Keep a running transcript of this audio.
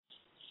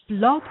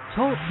Blog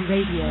Talk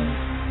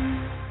Radio.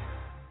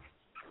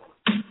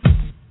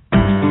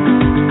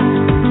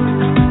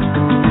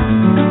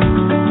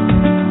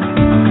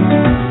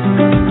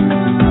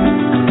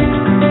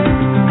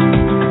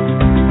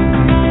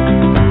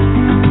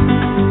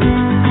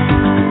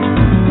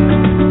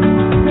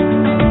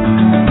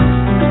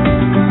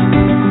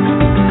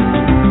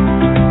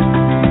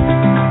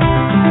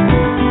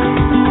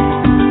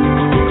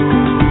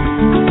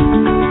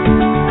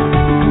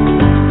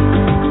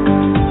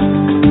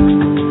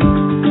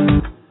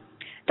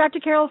 Dr.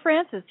 Carol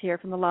Francis here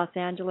from the Los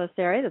Angeles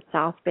area, the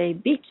South Bay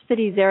Beach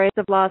Cities areas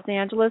of Los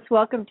Angeles.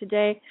 Welcome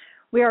today.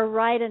 We are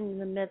right in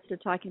the midst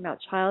of talking about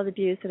child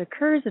abuse that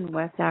occurs in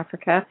West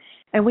Africa,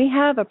 and we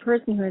have a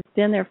person who has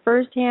been there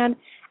firsthand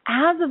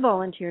as a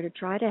volunteer to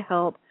try to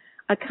help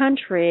a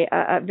country,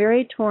 a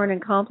very torn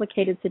and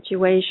complicated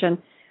situation,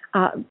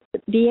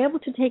 be able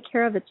to take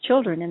care of its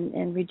children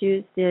and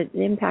reduce the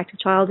impact of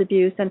child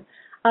abuse and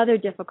other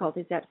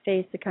difficulties that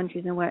face the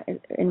countries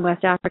in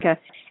West Africa.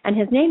 And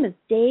his name is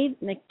Dave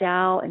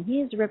McDowell, and he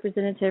is a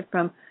representative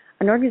from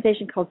an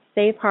organization called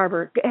Safe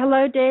Harbor.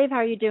 Hello, Dave. How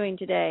are you doing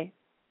today?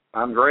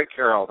 I'm great,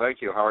 Carol.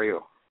 Thank you. How are you?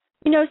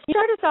 You know,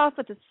 start us off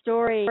with a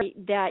story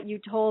that you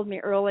told me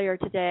earlier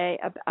today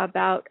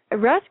about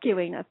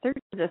rescuing a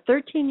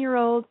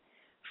 13-year-old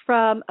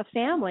from a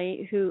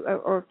family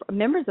or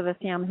members of a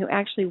family who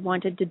actually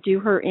wanted to do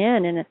her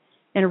in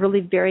a really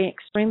very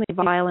extremely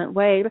violent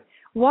way.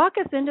 Walk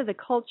us into the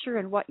culture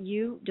and what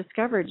you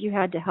discovered you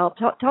had to help.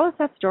 Tell us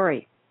that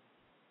story.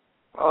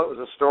 Well, it was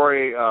a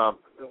story,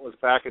 it was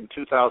back in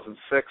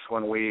 2006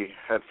 when we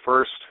had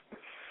first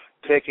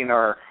taken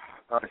our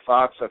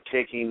thoughts of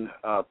taking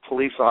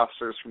police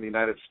officers from the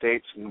United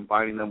States and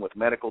combining them with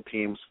medical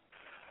teams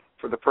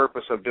for the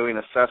purpose of doing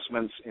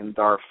assessments in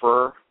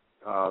Darfur,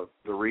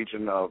 the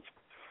region of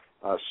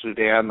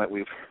Sudan that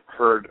we've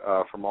heard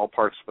from all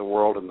parts of the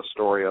world, and the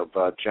story of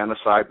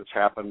genocide that's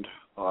happened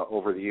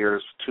over the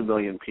years, 2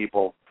 million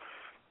people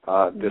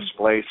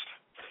displaced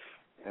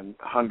and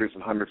hundreds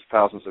of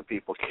thousands of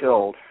people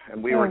killed.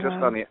 And we were just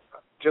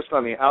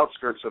on the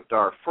outskirts of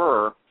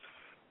Darfur,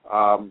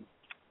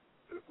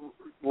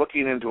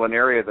 looking into an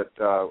area that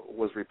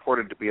was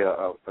reported to be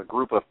a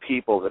group of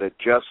people that had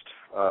just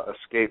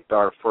escaped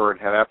Darfur and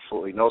had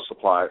absolutely no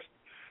supplies.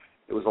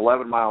 It was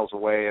 11 miles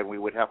away, and we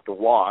would have to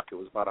walk. It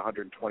was about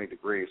 120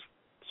 degrees.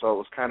 So it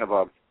was kind of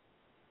a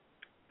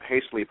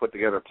hastily put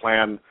together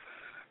plan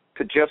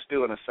to just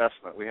do an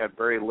assessment. We had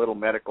very little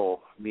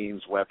medical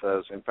means with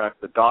us. In fact,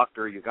 the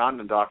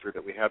Ugandan doctor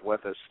that we had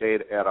with us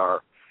stayed at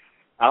our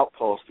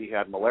outpost. He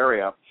had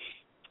malaria.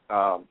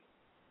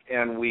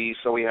 And we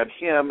had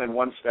him and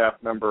one staff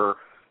member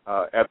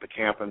at the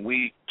camp, and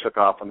we took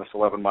off on this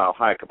 11-mile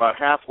hike. About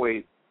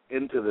halfway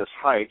into this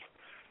hike,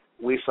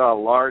 we saw a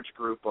large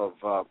group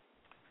of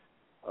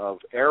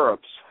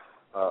Arabs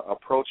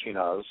approaching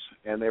us,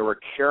 and they were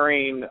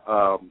carrying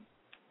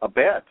a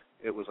bed.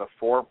 It was a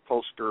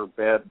 4-poster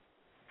bed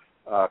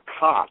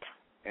cot,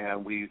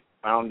 and we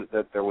found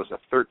that there was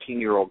a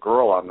 13-year-old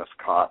girl on this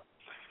cot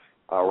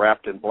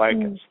wrapped in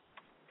blankets.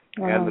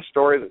 Wow. And the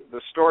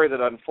story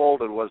that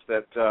unfolded was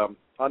that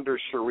under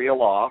Sharia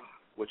law,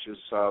 which is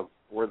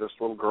where this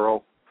little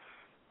girl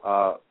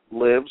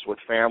lives with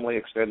family,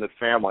 extended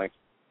family,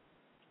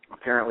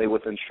 apparently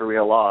within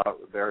Sharia law,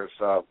 there's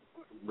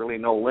really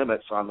no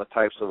limits on the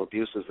types of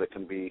abuses that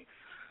can be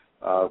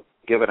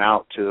given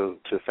out to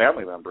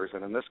family members.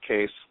 And in this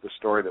case, the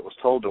story that was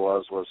told to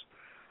us was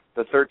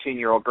the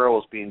 13-year-old girl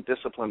was being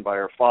disciplined by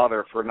her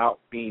father for not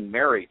being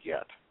married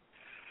yet.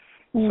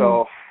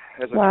 So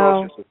as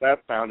atrocious as that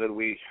sounded,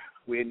 we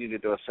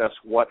needed to assess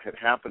what had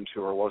happened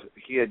to her.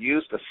 He had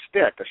used a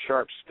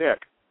sharp stick,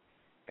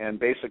 and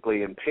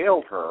basically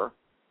impaled her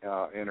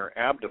in her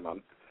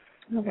abdomen,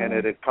 and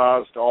it had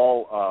caused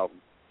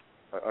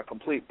a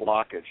complete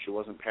blockage. She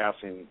wasn't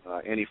passing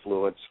any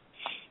fluids.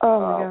 Oh,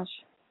 my gosh.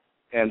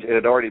 And it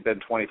had already been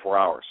 24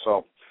 hours.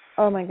 So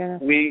oh, my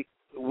goodness.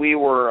 We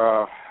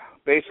were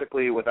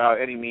basically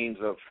without any means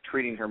of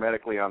treating her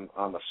medically on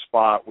the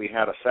spot. We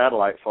had a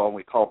satellite phone.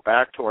 We called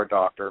back to our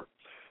doctor,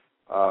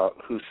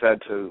 who said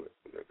to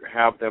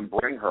have them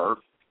bring her.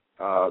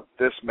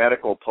 This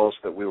medical post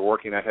that we were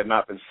working at had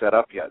not been set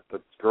up yet. The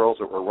girls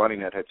that were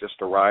running it had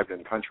just arrived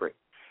in country.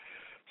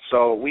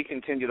 So we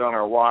continued on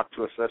our walk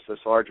to assess this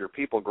larger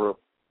people group.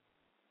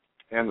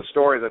 And the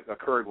story that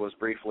occurred was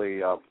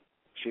briefly,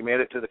 she made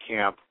it to the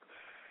camp,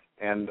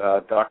 and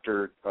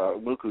Dr.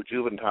 Muku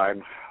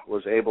Juventine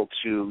was able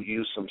to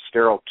use some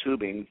sterile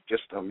tubing,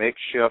 just a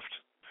makeshift,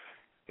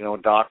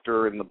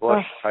 doctor in the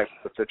bush type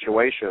of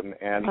situation,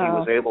 and he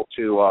was able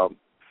to,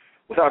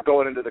 without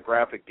going into the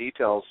graphic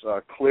details,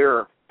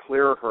 clear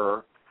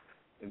her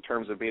in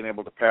terms of being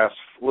able to pass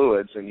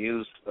fluids, and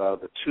use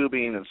the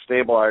tubing and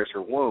stabilize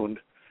her wound,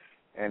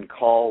 and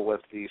call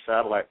with the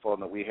satellite phone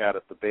that we had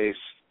at the base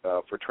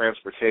for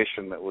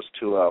transportation that was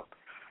to a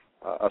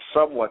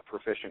somewhat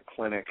proficient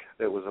clinic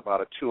that was about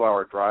a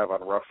 2-hour drive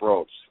on rough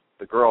roads.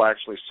 The girl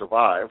actually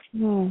survived,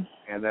 and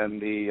then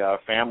the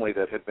family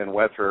that had been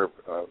with her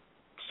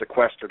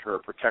sequestered her,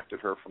 protected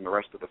her from the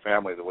rest of the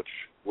family, which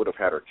would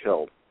had her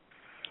killed.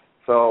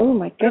 So, oh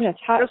my goodness,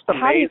 just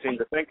amazing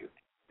to think.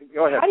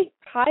 Go ahead. How do you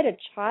hide a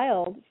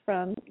child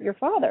from your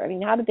father? I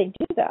mean, how did they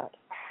do that?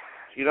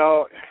 You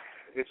know,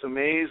 it's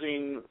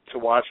amazing to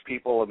watch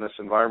people in this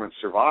environment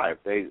survive.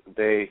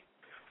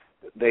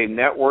 They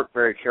network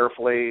very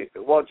carefully.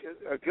 Well,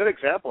 a good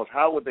example is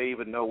how would they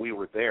even know we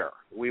were there?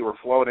 We were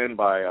flown in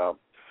by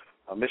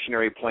a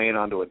missionary plane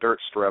onto a dirt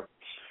strip,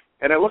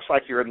 and it looks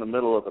like you're in the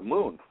middle of the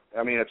moon.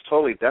 I mean, it's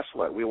totally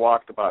desolate. We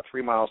walked about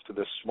 3 miles to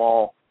this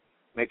small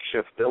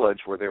makeshift village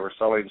where they were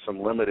selling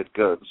some limited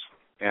goods.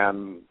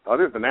 And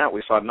other than that,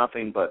 we saw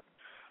nothing but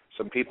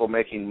some people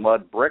making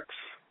mud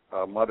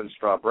and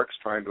straw bricks,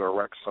 trying to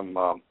erect some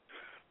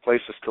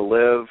places to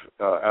live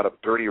out of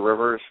dirty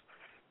rivers.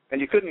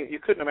 And you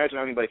couldn't imagine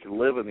how anybody could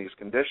live in these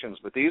conditions.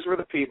 But these were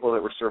the people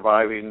that were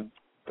surviving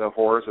the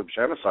horrors of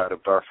genocide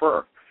of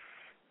Darfur.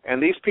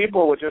 And these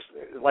people would just,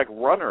 like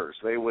runners,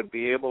 they would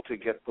be able to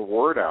get the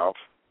word out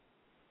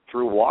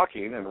through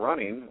walking and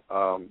running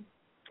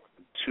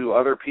to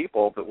other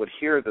people that would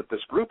hear that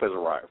this group has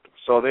arrived.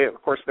 So they,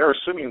 of course, they're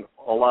assuming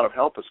a lot of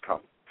help has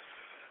come.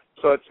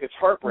 So it's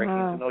heartbreaking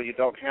to know you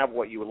don't have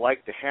what you would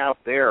like to have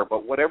there,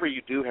 but whatever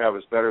you do have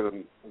is better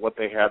than what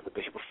they had the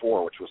day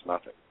before, which was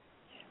nothing.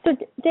 So,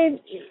 Dave,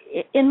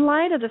 in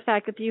light of the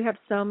fact that you have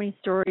so many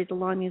stories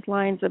along these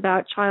lines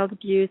about child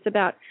abuse,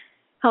 about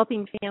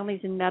helping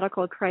families in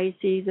medical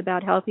crises,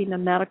 about helping the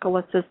medical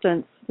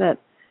assistances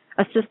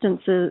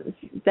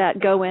that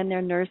go in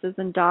there, nurses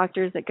and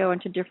doctors that go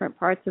into different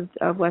parts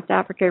of West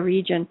Africa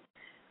region.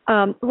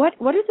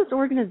 What is this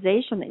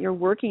organization that you're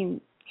working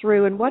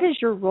through, and what is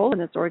your role in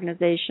this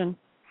organization?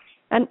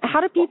 And how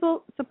do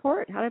people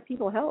support? How do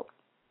people help?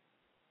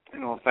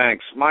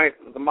 Thanks. My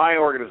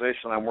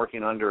organization I'm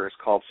working under is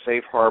called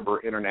Safe Harbor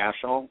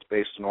International. It's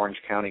based in Orange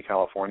County,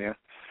 California.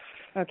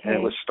 Okay. And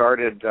it was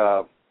started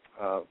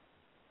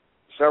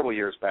several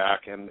years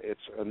back, and its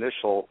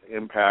initial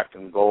impact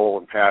and goal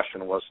and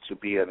passion was to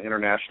be an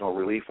international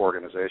relief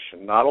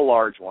organization, not a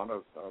large one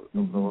of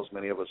those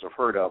many of us have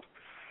heard of,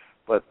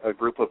 but a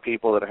group of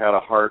people that had a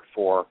heart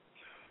for,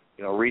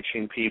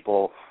 reaching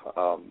people,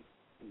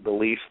 the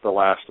least, the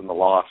last, and the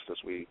lost, as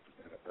we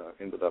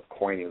ended up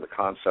coining the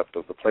concept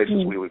of the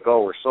places we would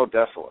go were so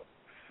desolate.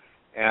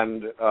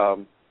 And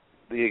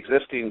the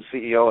existing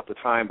CEO at the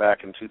time,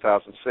 back in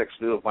 2006,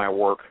 knew of my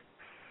work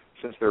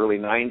since the early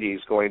 90s,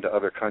 going to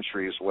other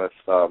countries with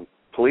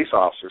police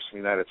officers in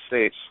the United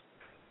States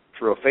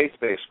through a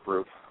faith-based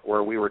group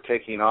where we were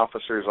taking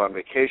officers on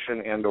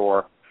vacation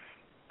or,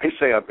 I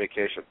say on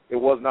vacation, it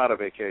was not a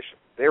vacation.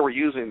 They were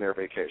using their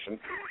vacation.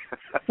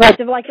 Right,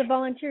 like the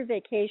volunteer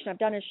vacation. I've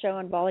done a show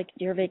on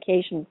volunteer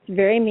vacation. It's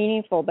very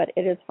meaningful, but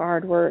it is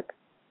hard work.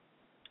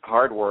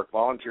 Hard work.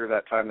 Volunteer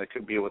that time they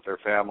could be with their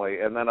family,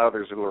 and then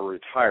others who were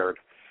retired,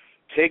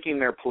 taking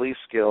their police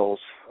skills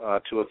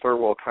to a third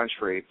world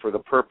country for the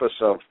purpose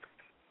of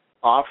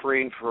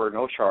offering for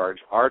no charge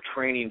our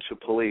training to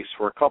police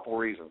for a couple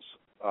reasons.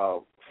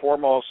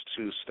 Foremost,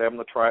 to stem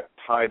the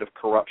tide of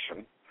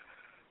corruption,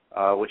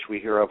 which we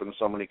hear of in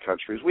so many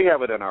countries. We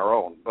have it in our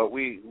own, but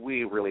we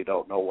really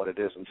don't know what it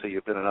is until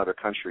you've been in other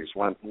countries.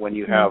 When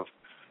you have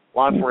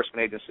law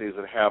enforcement agencies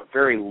that have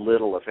very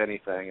little, if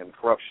anything, and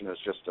corruption is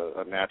just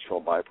a natural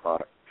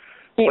byproduct.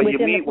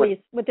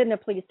 Within the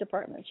police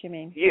departments, you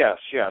mean? Yes,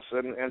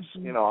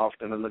 and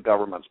often in the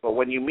governments. But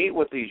when you meet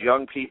with these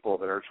young people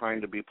that are trying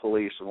to be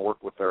police and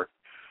work with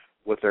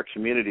their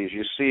communities,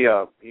 you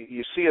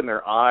see in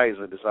their eyes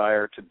a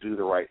desire to do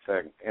the right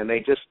thing, and they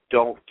just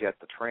don't get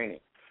the training.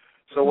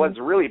 So what's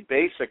really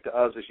basic to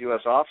us as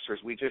U.S. officers,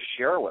 we just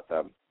share with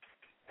them,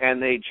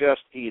 and they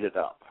just eat it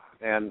up,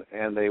 and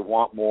they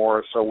want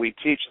more. So we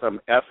teach them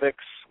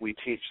ethics, we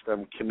teach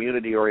them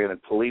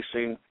community-oriented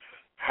policing,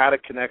 how to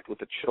connect with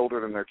the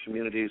children in their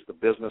communities, the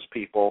business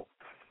people,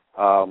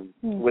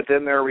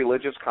 within their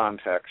religious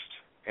context.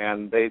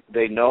 And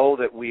they know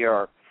that we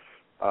are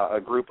a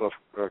group of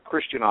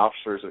Christian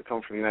officers that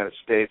come from the United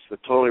States that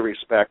totally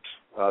respect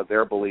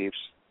their beliefs.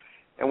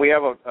 And we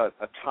have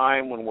a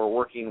time when we're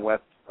working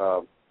with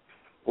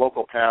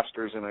local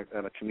pastors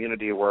in a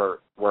community where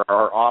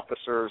our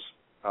officers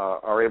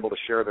are able to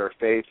share their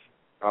faith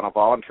on a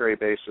voluntary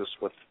basis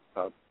with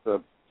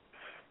the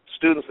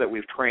students that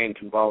we've trained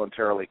can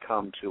voluntarily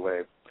come to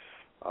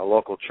a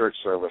local church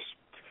service.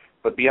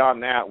 But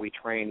beyond that, we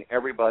train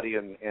everybody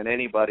and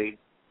anybody,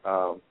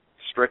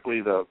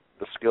 strictly the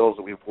skills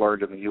that we've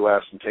learned in the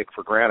U.S. and take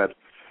for granted.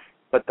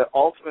 But the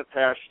ultimate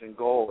passion and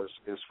goal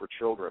is for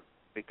children,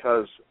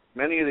 because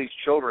many of these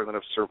children that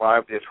have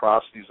survived the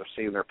atrocities of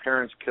seeing their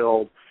parents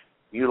killed,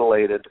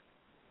 mutilated,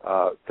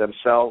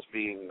 themselves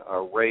being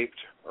raped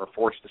or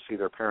forced to see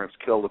their parents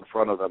killed in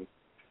front of them,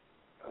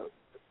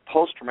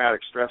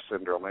 post-traumatic stress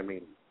syndrome,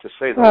 to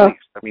say the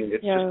least.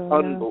 It's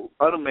just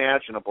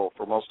unimaginable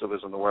for most of us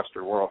in the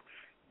Western world.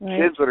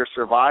 Right. Kids that are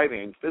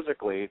surviving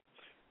physically,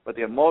 but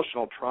the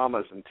emotional trauma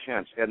is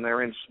intense, and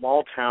they're in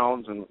small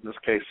towns, in this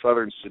case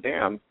southern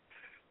Sudan,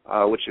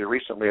 which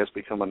recently has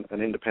become an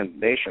independent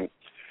nation,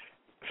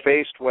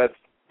 faced with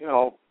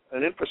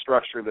an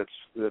infrastructure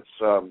that's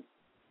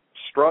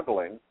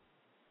struggling,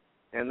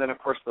 And then, of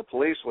course, the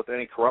police, with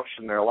any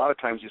corruption there, a lot of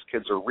times these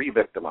kids are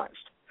re-victimized,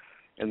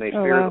 and they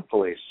fear the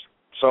police.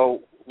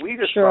 So we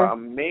just saw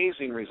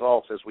amazing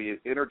results as we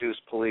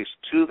introduced police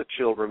to the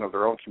children of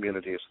their own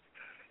communities,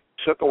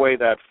 took away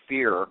that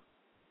fear,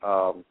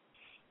 and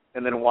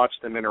then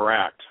watched them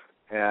interact.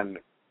 And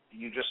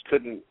you just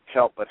couldn't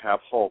help but have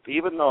hope,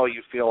 even though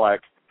you feel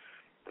like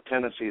the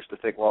tendency is to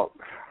think, well,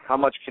 how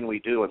much can we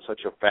do in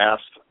such a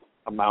vast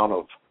amount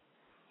of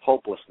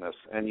hopelessness?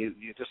 And you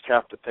just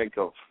have to think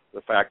of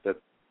the fact that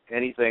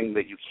anything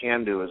that you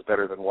can do is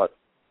better than what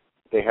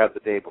they had the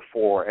day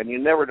before. And you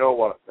never know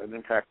what an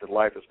impacted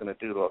life is going to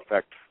do to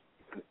affect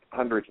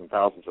hundreds and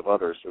thousands of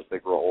others as they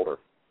grow older.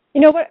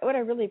 You know, what I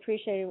really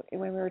appreciated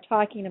when we were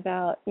talking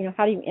about, you know,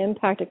 how do you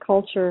impact a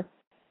culture,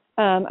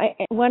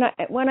 when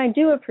I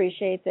do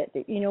appreciate that,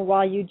 you know,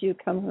 while you do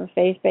come from a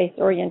faith-based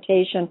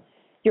orientation,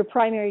 your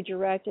primary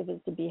directive is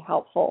to be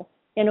helpful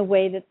in a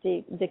way that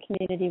the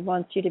community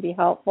wants you to be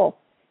helpful.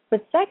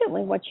 But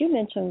secondly, what you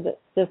mentioned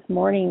this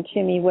morning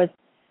to me was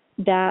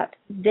that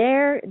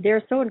they're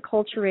so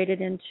enculturated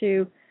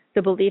into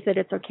the belief that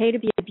it's okay to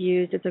be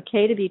abused, it's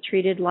okay to be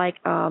treated like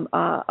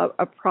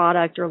a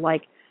product or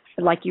like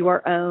you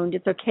are owned.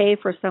 It's okay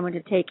for someone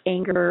to take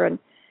anger and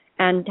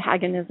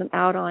antagonism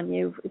out on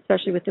you,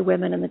 especially with the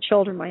women and the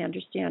children. My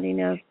understanding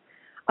is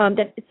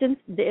that since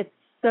it's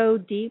so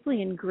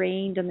deeply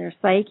ingrained in their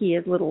psyche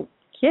as little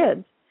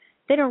kids,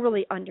 they don't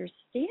really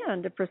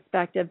understand a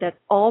perspective that's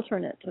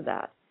alternate to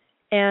that.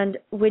 And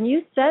when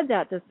you said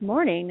that this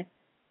morning,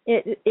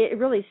 it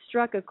really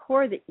struck a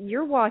chord that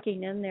you're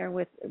walking in there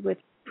with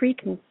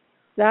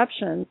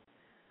preconceptions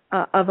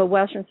of a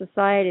Western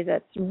society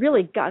that's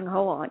really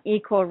gung-ho on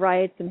equal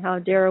rights and how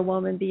dare a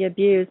woman be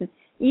abused. And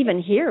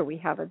even here we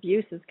have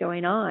abuses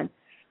going on.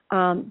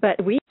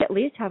 But we at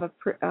least have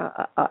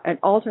an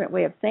alternate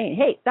way of saying,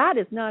 hey, that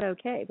is not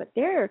okay. But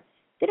they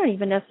don't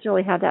even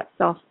necessarily have that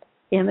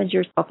self-image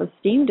or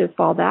self-esteem to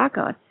fall back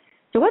on.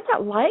 So what's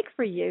that like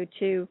for you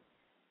to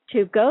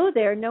go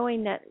there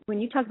knowing that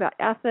when you talk about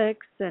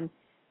ethics and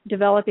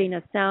developing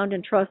a sound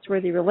and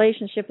trustworthy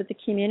relationship with the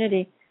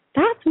community,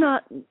 that's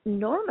not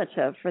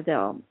normative for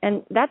them.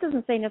 And that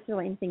doesn't say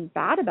necessarily anything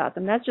bad about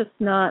them. That's just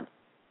not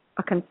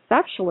a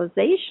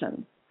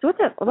conceptualization. So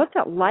what's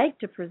that like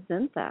to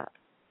present that?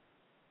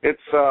 It's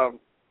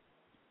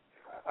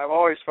I've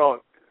always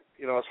felt,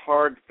 you know, as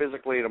hard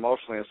physically and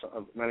emotionally as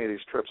many of these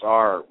trips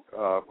are,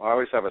 I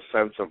always have a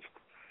sense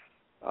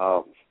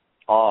of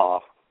awe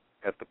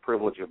at the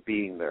privilege of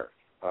being there,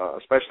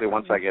 especially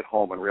once I get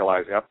home and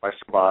realize, yep, I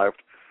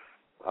survived.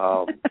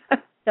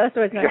 That's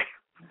what it's nice.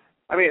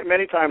 I mean,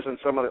 many times in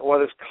some of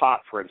this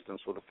cot, for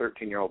instance, with a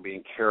 13-year-old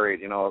being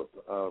carried, you know,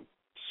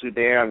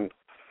 Sudan,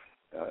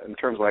 in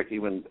terms of like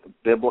even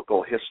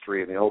biblical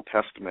history in the Old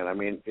Testament, I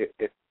mean,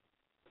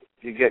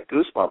 you get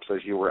goosebumps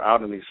as you were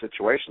out in these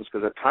situations,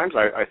 because at times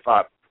I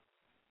thought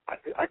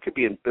I could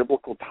be in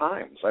biblical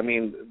times. I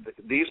mean,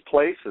 these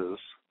places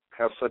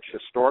have such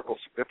historical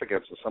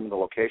significance in some of the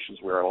locations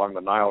we are along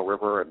the Nile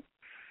River,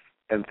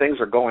 and things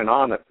are going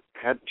on that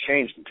hadn't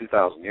changed in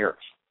 2,000 years.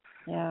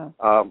 Yeah.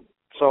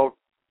 So,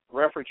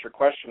 reference your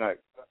question,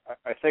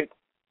 I think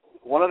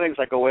one of the things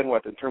I go in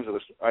with in terms of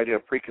this idea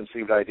of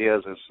preconceived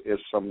ideas is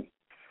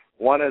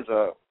one is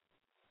a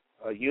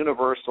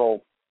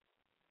universal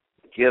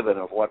given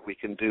of what we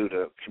can do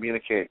to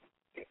communicate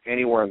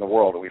anywhere in the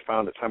world, and we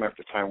found that time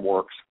after time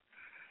works,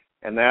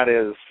 and that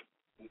is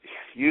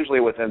usually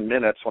within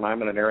minutes when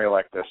I'm in an area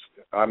like this,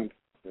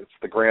 it's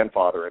the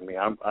grandfather in me.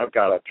 I've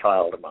got a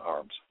child in my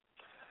arms,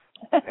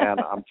 and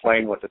I'm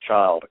playing with a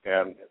child,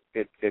 and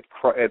it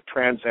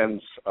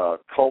transcends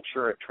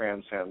culture, it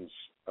transcends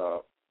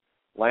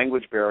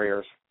language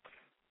barriers,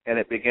 and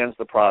it begins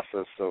the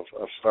process of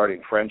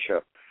starting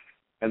friendship.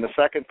 And the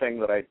second thing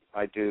that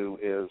I do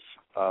is,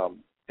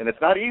 and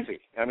it's not easy.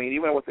 I mean,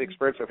 even with the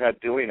experience I've had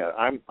doing it,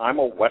 I'm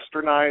a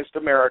westernized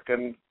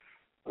American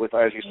with,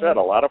 as you said,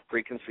 a lot of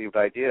preconceived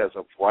ideas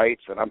of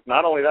rights. And I'm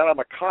not only that, I'm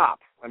a cop.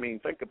 I mean,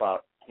 think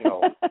about, you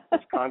know,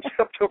 this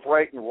concept of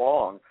right and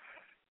wrong.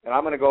 And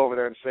I'm going to go over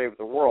there and save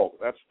the world.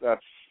 That's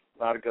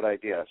not a good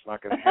idea. It's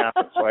not going to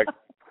happen. So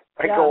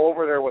I go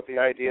over there with the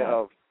idea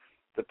of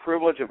the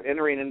privilege of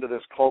entering into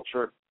this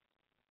culture,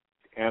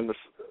 and this,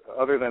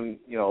 other than,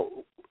 you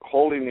know,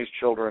 holding these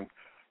children,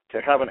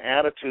 to have an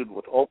attitude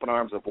with open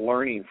arms of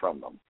learning from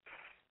them.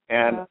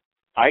 And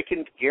I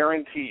can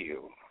guarantee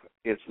you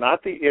it's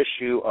not the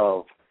issue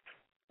of,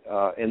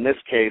 in this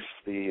case,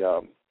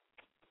 the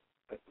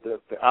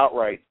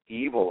outright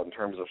evil in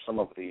terms of some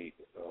of the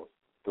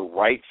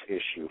rights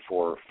issue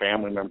for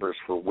family members,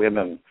 for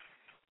women,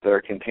 that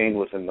are contained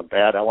within the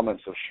bad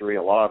elements of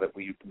Sharia law that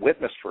we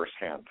witness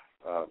firsthand.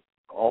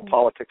 All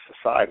politics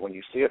aside, when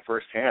you see it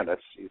firsthand,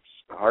 it's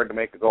hard to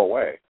make it go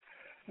away.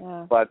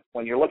 Yeah. But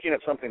when you're looking at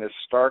something as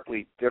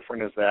starkly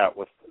different as that,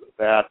 with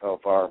that of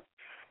our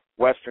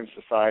Western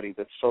society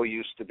that's so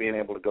used to being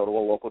able to go to a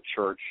local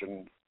church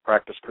and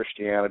practice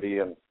Christianity,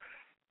 and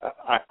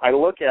I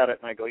look at it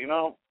and I go, you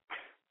know,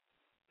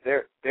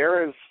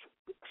 there is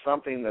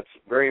something that's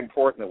very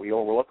important that we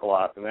overlook a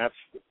lot, and that's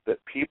that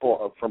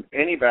people from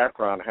any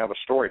background have a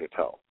story to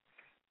tell.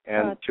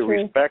 And to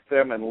respect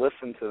them and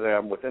listen to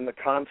them within the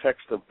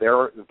context of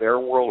their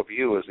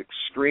worldview is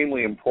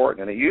extremely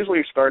important. And it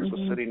usually starts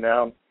with sitting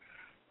down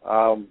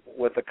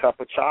with a cup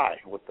of chai,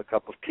 with a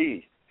cup of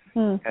tea.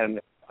 And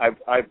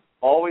I've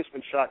always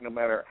been shocked, no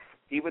matter,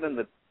 even in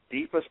the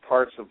deepest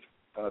parts of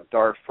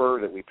Darfur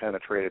that we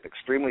penetrated,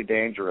 extremely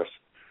dangerous.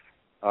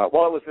 It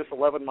was this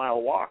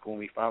 11-mile walk when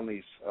we found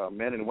these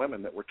men and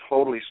women that were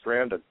totally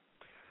stranded.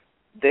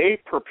 They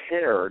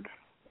prepared.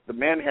 The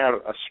men had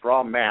a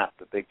straw mat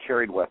that they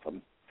carried with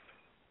them.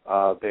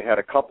 They had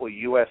a couple of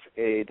U.S.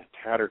 aid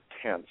tattered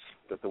tents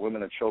that the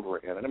women and children were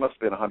in, and it must have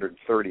been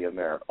 130 in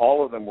there.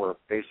 All of them were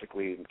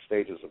basically in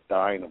stages of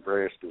dying of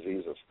various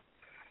diseases.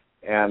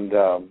 And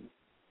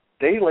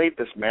they laid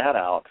this mat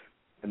out,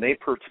 and they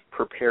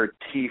prepared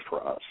tea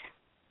for us.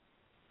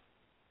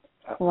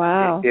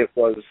 Wow. It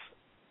was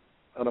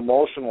an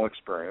emotional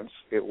experience.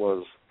 It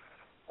was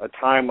a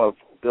time of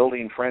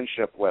building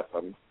friendship with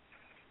them.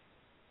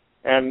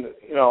 And,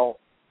 you know,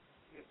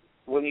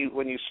 when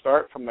you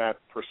start from that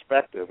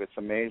perspective, it's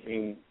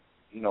amazing,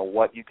 you know,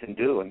 what you can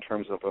do in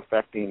terms of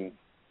affecting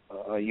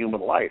a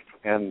human life.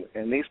 And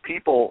these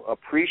people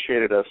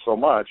appreciated us so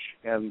much,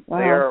 and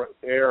wow.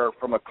 they're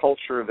from a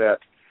culture that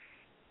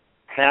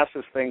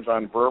passes things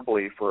on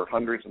verbally for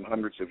hundreds and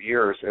hundreds of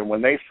years. And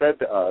when they said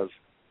to us,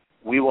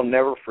 "We will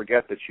never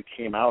forget that you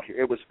came out here,"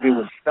 it was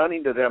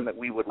stunning to them that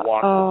we would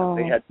walk with them.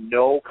 They had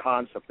no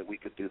concept that we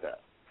could do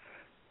that.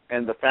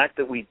 And the fact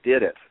that we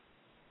did it,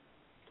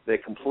 they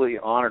completely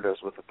honored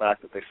us with the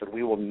fact that they said,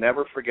 "We will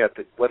never forget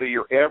that whether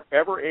you're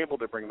ever able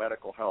to bring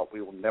medical help,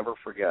 we will never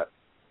forget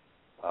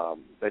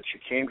that you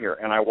came here."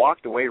 And I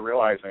walked away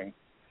realizing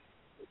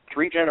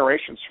 3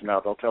 generations from now,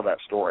 they'll tell that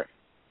story.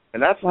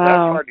 And that's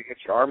hard to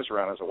get your arms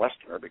around as a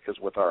Westerner, because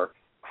with our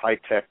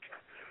high-tech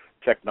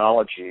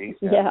technology,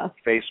 and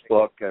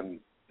Facebook, and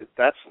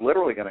that's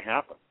literally going to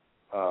happen.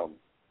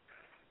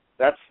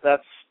 That's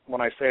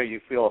when I say you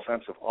feel a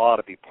sense of awe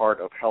to be part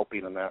of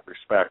helping in that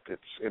respect. It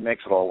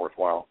makes it all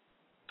worthwhile.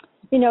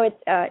 You know,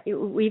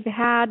 we've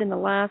had in the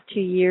last 2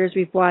 years,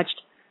 we've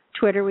watched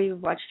Twitter, we've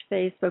watched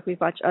Facebook,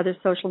 we've watched other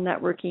social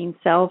networking,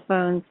 cell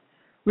phones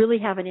really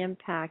have an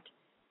impact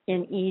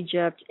in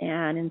Egypt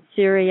and in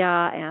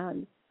Syria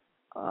and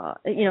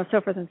so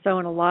forth and so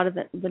on. A lot of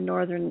the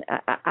northern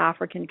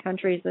African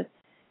countries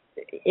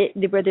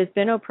where there's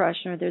been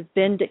oppression or there's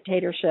been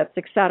dictatorships,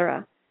 et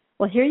cetera.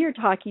 Well, here you're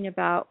talking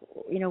about,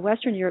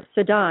 Western Europe,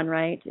 Sudan,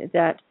 right? Is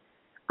that,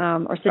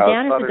 or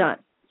Sudan or Sudan?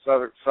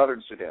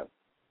 Southern Sudan.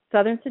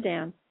 Southern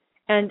Sudan.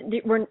 And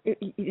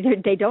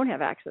they don't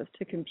have access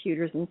to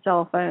computers and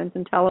cell phones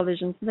and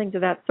televisions and things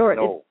of that sort.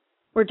 No.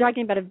 We're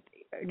talking about an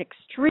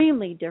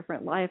extremely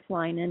different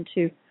lifeline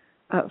into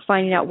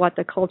finding out what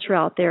the culture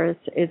out there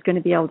is going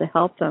to be able to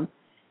help them.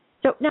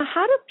 So now,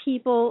 how do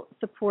people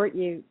support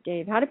you,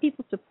 Dave? How do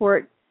people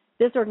support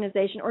this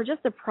organization, or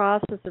just the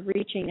process of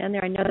reaching in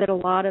there? I know that a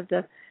lot of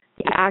the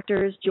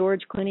actors,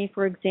 George Clooney,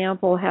 for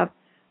example, have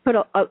put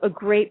a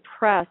great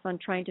press on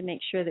trying to make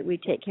sure that we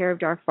take care of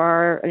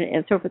Darfur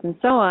and so forth and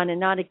so on, and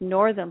not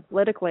ignore them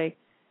politically.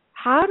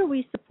 How do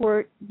we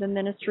support the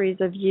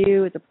ministries of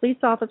you as a police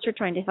officer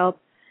trying to help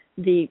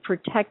the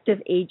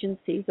protective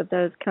agencies of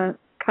those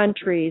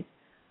countries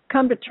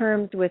come to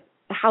terms with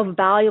how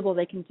valuable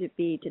they can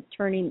be to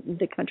turning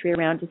the country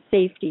around to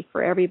safety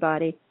for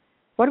everybody?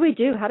 What do we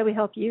do? How do we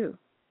help you?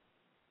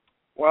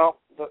 Well,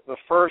 the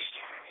first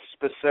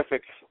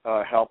specific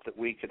help that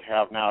we could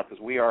have now, because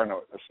we are in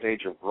a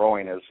stage of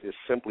growing, is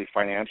simply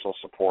financial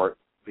support,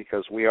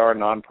 because we are a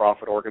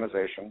nonprofit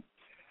organization,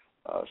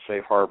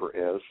 Safe Harbor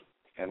is,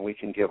 and we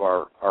can give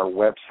our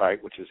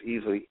website, which is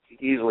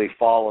easily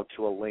followed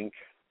to a link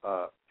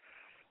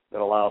that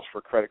allows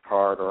for credit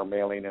card or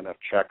mailing in of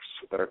checks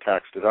that are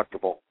tax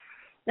deductible.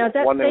 Now, is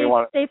that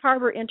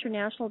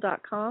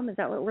safeharborinternational.com? Is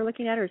that what we're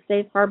looking at, or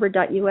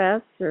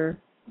safeharbor.us? Or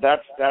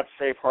That's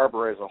Safe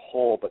Harbor as a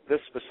whole, but this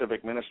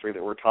specific ministry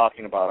that we're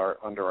talking about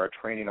under our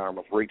training arm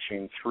of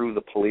reaching through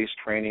the police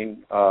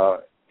training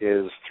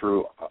is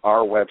through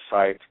our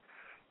website,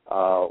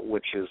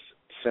 which is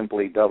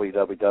simply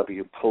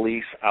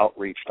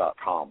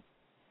www.policeoutreach.com.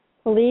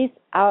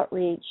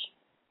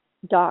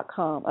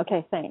 Policeoutreach.com.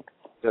 Okay, thanks.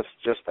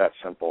 Just that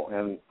simple.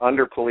 And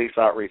under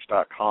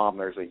policeoutreach.com,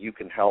 there's a You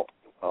Can Help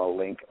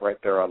link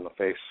right there on the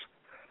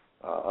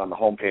on the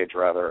homepage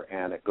rather,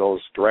 and it goes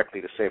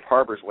directly to Safe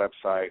Harbor's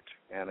website,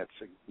 and it's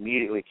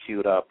immediately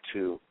queued up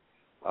to,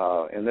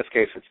 in this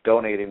case, it's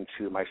donating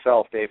to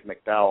myself, Dave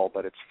McDowell,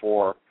 but it's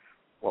for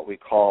what we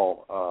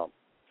call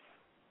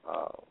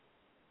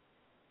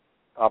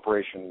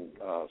Operation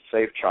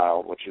Safe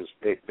Child, which is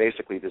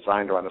basically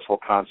designed around this whole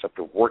concept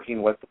of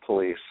working with the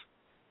police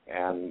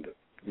and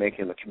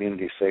making the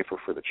community safer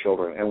for the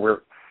children. And we're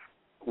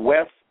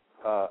with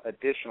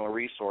additional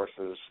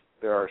resources.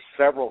 There are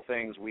several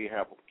things we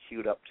have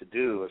queued up to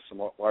do, as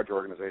some larger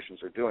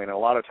organizations are doing. And a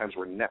lot of times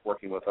we're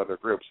networking with other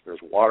groups. There's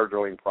water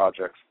drilling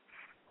projects.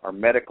 Our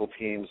medical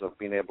teams of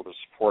being able to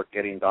support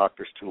getting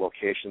doctors to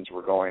locations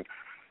we're going.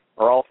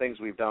 are all things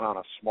we've done on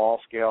a small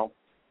scale.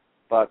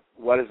 But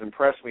what has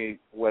impressed me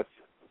with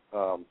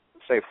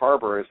Safe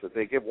Harbor is that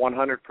they give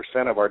 100%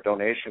 of our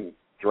donation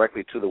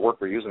directly to the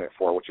work we're using it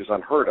for, which is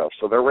unheard of.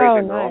 So they're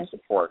raising their own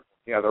support.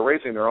 Yeah, they're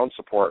raising their own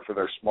support for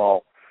their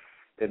small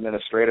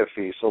administrative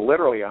fees. So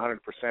literally 100%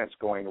 is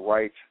going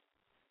right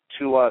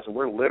to us, and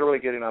we're literally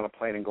getting on a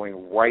plane and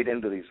going right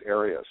into these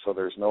areas. So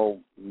there's no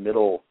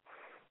middleman,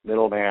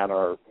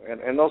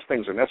 and those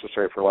things are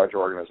necessary for larger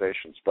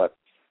organizations, but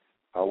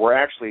we're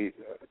actually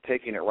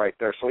taking it right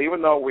there. So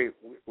even though we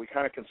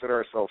kind of consider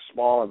ourselves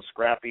small and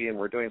scrappy, and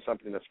we're doing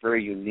something that's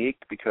very unique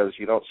because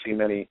you don't see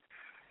many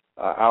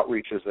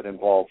outreaches that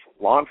involve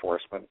law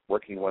enforcement,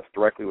 working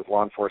directly with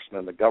law enforcement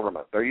and the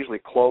government. They're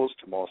usually closed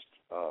to most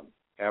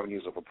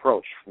avenues of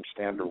approach from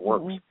standard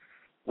works.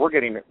 Mm-hmm. We're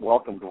getting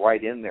welcomed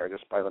right in there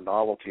just by the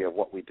novelty of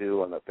what we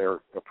do, and that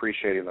they're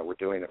appreciating that we're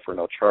doing it for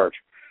no charge.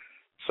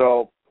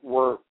 So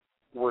we're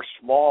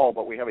small,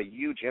 but we have a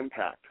huge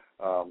impact.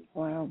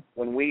 Wow.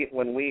 When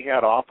we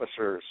had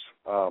officers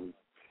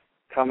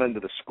come into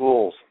the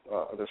schools,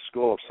 the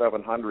school of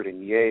 700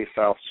 in Ye,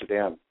 South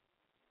Sudan,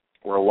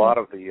 where a lot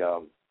of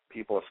the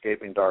people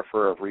escaping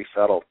Darfur have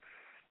resettled,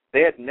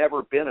 they had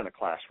never been in a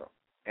classroom,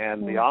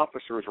 and the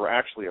officers were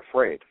actually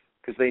afraid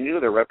because they knew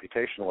their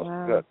reputation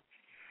wasn't good.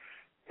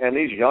 And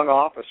these young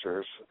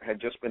officers had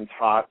just been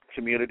taught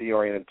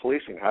community-oriented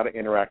policing, how to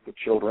interact with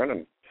children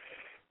and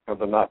have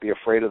them not be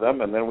afraid of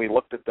them. And then we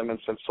looked at them and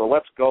said, so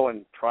let's go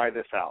and try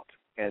this out.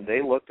 And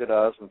they looked at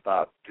us and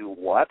thought, do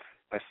what?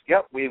 I said,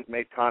 yep, we've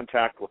made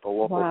contact with the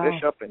local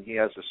bishop, and he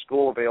has a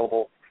school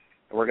available,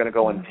 and we're going to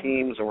go in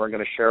teams, and we're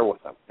going to share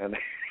with them. And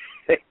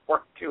they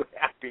weren't too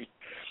happy.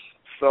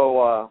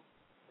 So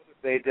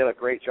they did a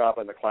great job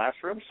in the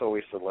classroom, so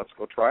we said, let's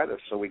go try this.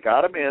 So we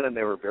got them in, and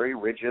they were very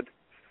rigid,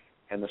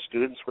 and the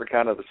students were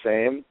kind of the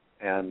same.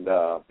 And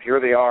here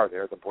they are.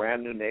 They're the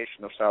brand new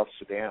nation of South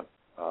Sudan.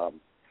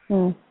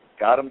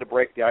 Got them to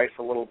break the ice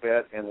a little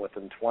bit, and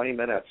within 20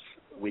 minutes,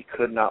 we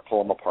could not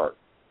pull them apart.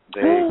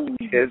 The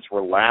kids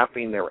were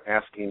laughing. They were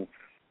asking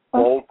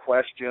bold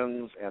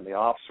questions, and the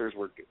officers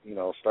were,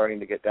 starting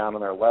to get down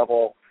on their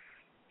level.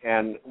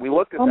 And we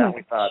looked at that and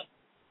we thought,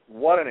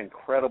 what an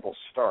incredible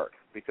start,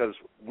 because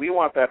we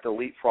want that to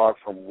leapfrog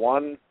from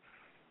one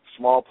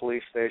small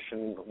police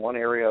station, one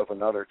area of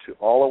another, to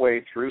all the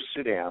way through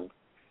Sudan.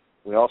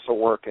 We also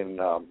work in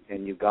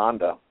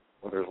Uganda,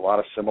 where there's a lot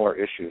of similar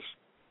issues,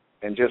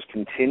 and just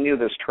continue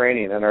this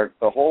training. And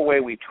the whole way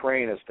we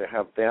train is to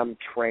have them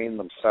train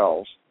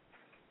themselves,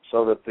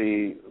 so that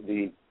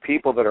the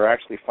people that are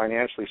actually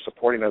financially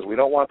supporting us, we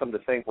don't want them to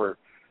think we're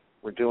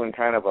doing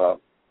kind of a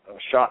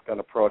shotgun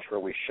approach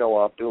where we show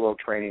up, do a little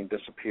training,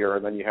 disappear,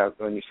 and then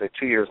you say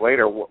 2 years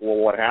later, well,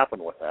 what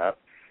happened with that?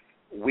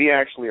 We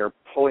actually are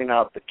pulling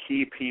out the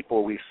key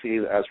people we see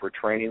as we're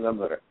training them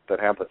that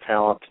have the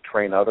talent to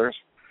train others.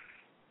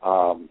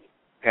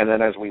 And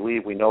then as we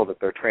leave, we know that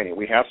they're training.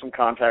 We have some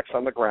contacts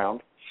on the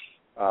ground.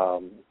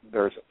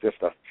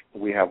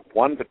 We have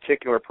one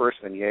particular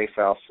person in Ye,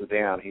 South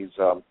Sudan. He's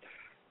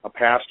a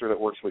pastor that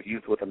works with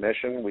Youth with a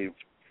Mission. We've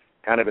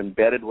kind of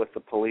embedded with the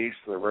police.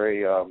 They're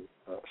very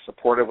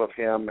supportive of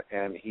him,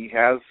 and he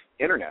has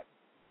internet.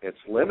 It's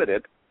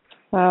limited.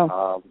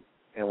 Wow.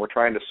 And we're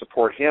trying to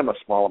support him a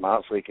small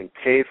amount so he can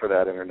pay for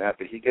that internet.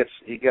 But he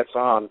gets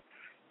on,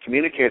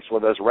 communicates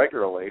with us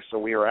regularly, so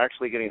we are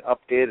actually getting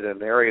updated in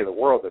an area of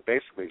the world that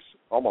basically is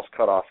almost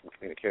cut off from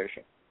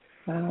communication.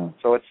 Wow.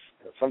 So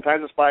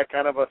sometimes it's by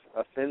kind of a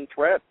thin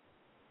thread.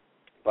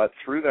 But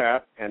through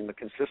that and the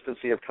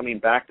consistency of coming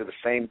back to the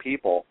same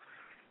people,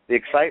 the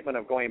excitement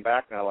of going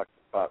back now, like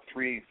about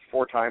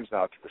 3-4 times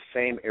now, to the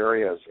same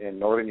areas in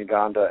northern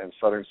Uganda and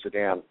southern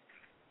Sudan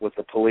with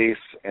the police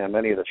and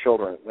many of the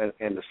children,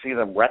 and to see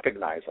them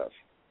recognize us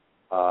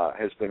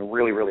has been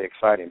really, really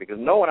exciting, because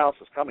no one else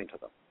is coming to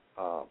them.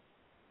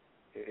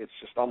 It's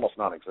just almost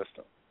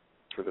non-existent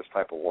through this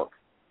type of work.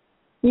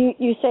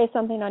 You say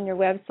something on your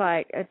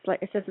website. It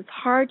says it's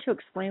hard to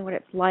explain what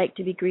it's like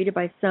to be greeted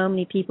by so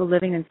many people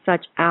living in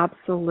such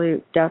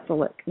absolute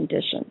desolate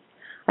conditions.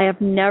 I have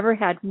never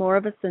had more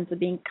of a sense of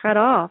being cut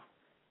off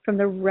from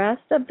the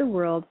rest of the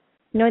world,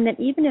 knowing that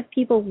even if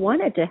people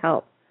wanted to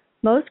help,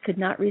 most could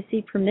not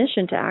receive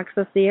permission to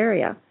access the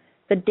area.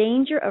 The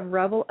danger of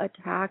rebel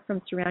attack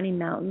from surrounding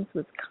mountains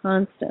was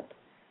constant.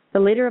 The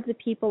leader of the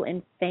people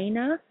in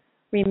Fana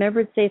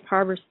remembered Safe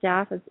Harbor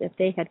staff as if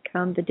they had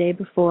come the day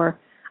before.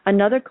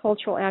 Another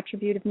cultural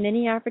attribute of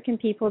many African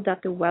people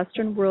that the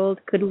Western world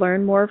could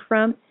learn more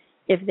from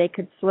if they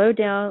could slow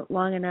down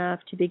long enough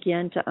to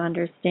begin to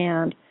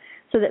understand.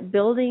 So that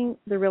building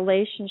the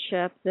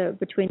relationship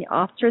between the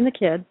officer and the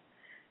kids,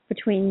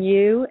 between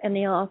you and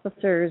the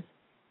officers,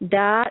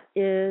 that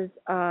is,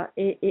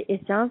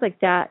 it sounds like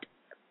that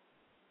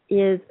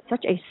is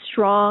such a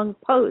strong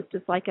post.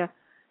 It's like a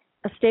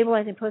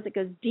stabilizing post that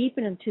goes deep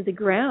into the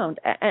ground.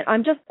 And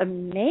I'm just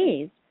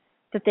amazed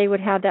that they would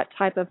have that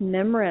type of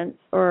remembrance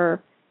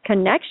or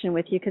connection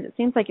with you, because it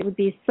seems like it would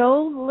be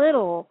so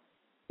little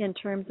in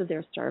terms of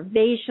their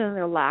starvation,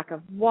 their lack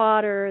of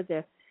water,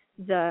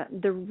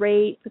 the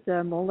rape,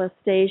 the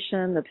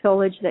molestation, the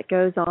pillage that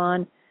goes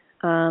on,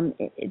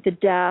 the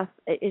death.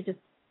 It just,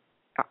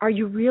 are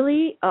you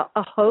really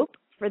a hope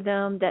for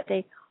them that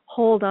they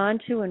hold on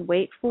to and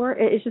wait for?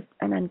 It's just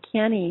an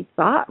uncanny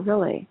thought,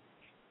 really.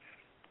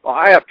 Well,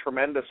 I have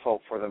tremendous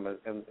hope for them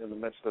in the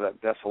midst of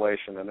that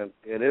desolation, and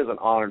it is an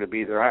honor to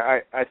be there.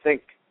 I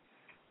think,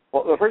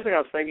 well, the first thing I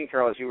was thinking,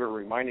 Carol, as you were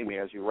reminding me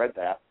as you read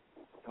that,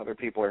 other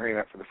people are hearing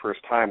that for the first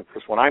time,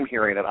 because when I'm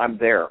hearing it, I'm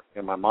there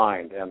in my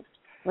mind. And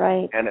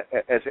right. And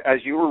as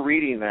you were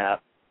reading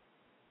that,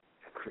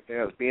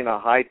 as being a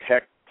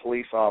high-tech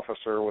police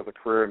officer with a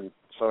career in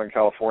Southern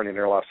California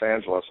near Los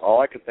Angeles, all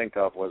I could think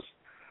of was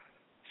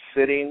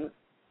sitting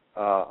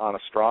on a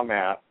straw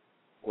mat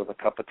with a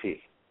cup of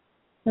tea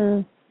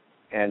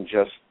and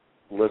just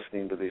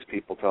listening to these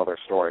people tell their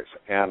stories.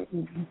 And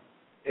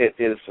it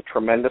is a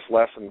tremendous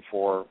lesson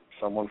for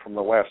someone from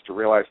the West to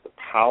realize the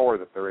power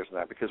that there is in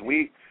that, because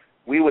we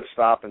would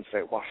stop and say,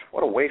 well,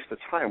 what a waste of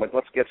time.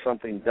 Let's get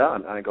something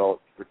done. And I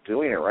go, we're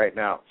doing it right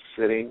now,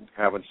 sitting,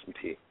 having some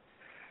tea.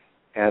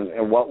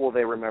 And what will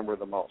they remember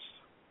the most?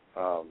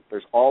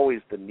 There's always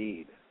the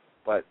need.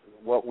 But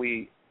what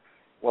we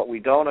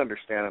don't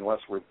understand unless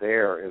we're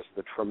there is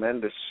the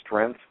tremendous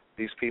strength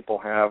these people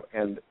have.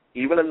 And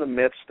even in the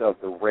midst of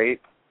the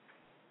rape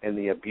and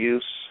the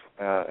abuse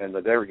and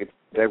the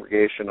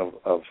degradation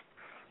of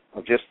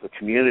just the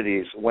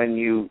communities, when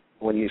you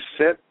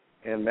sit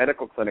in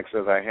medical clinics,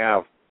 as I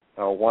have,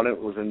 one it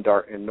was in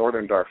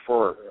northern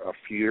Darfur a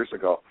few years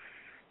ago,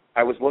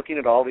 I was looking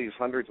at all these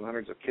hundreds and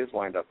hundreds of kids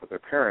lined up with their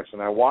parents,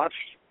 and I watched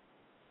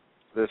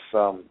this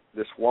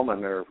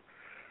woman, her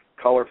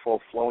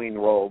colorful flowing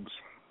robes,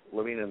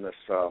 living in this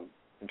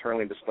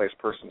internally displaced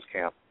persons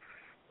camp,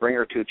 bring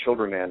her two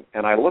children in,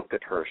 and I looked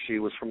at her. She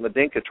was from the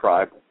Dinka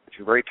tribe.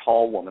 She's a very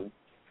tall woman,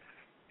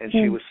 and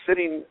she was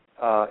sitting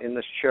in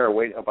this chair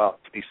waiting about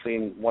to be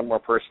seen, one more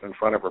person in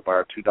front of her by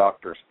our two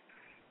doctors.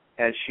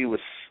 And she was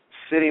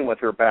sitting with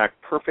her back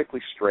perfectly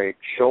straight,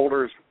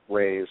 shoulders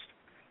raised,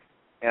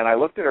 and I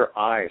looked at her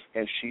eyes,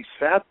 and she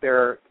sat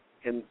there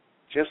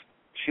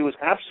she was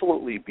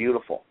absolutely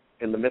beautiful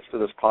in the midst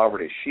of this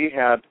poverty. She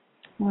had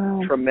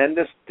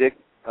tremendous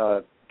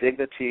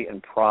dignity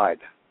and pride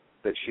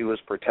that she was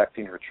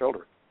protecting her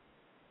children.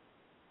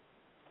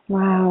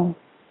 Wow.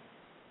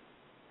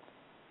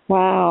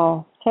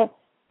 Wow.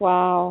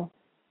 Wow.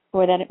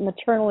 Boy, that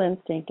maternal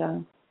instinct.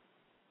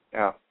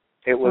 Yeah.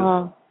 It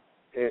was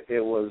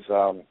it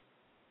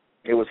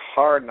was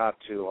hard not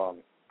to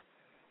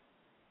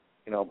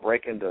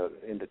break into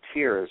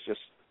tears just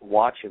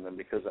watching them,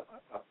 because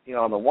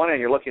on the one hand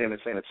you're looking at them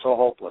and saying it's so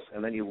hopeless,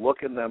 and then you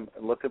look at them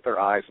and look at their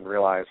eyes and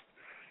realize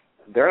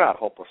they're not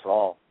hopeless at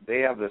all.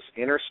 They have this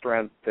inner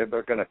strength that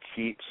they're going to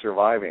keep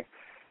surviving,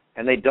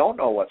 and they don't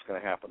know what's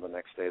going to happen the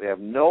next day. They have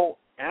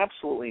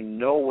absolutely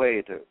no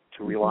way to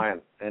rely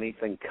on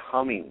anything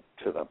coming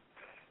to them,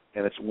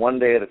 and it's one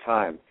day at a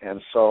time.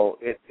 And so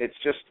it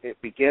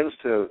begins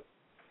to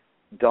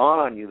dawn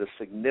on you the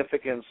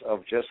significance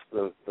of just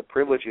the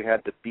privilege you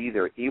had to be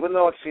there, even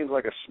though it seems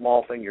like a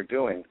small thing you're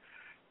doing.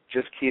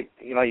 You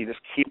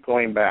just keep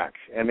going back,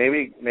 and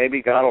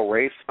maybe God will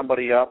raise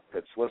somebody up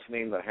that's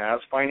listening that has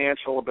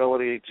financial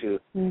ability to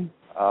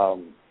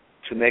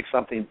make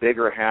something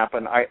bigger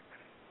happen.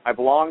 I've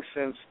long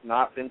since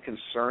not been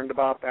concerned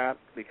about that,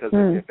 because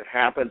if it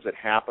happens, it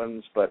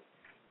happens. But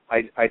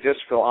I just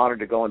feel honored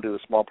to go and do the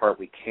small part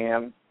we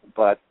can.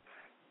 But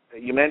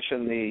you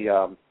mentioned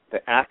the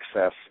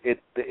access.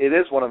 It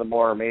is one of the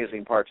more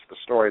amazing parts of the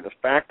story. The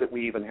fact that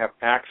we even have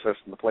access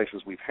in the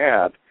places we've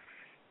had.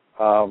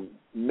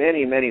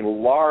 Many, many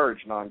large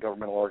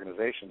non-governmental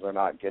organizations are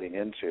not getting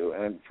into,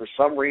 and for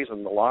some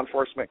reason, the law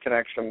enforcement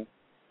connection,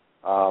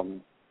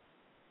 and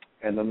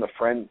then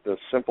the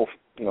simple,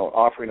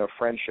 offering of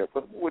friendship,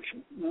 which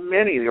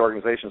many of the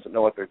organizations that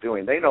know what they're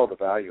doing, they know the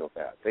value of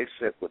that. They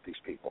sit with these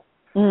people.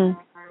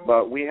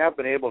 But we have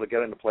been able to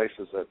get into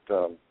places that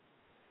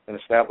and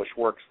establish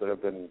works that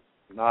have been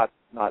not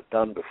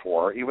done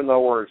before, even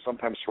though we're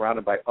sometimes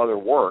surrounded by other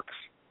works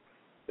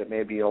that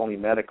may be only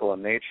medical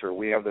in nature.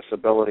 We have this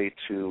ability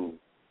to,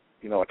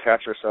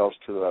 attach ourselves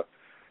to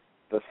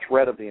the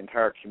thread of the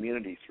entire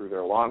community through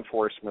their law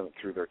enforcement,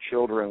 through their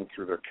children,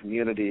 through their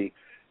community,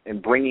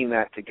 and bringing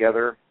that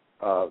together.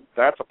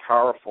 That's a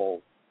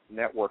powerful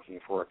networking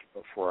for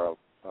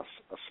a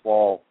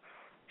small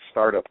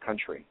startup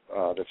country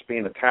that's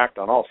being attacked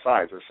on all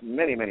sides. There's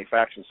many, many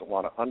factions that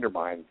want to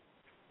undermine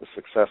the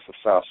success of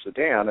South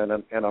Sudan, and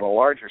on a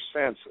larger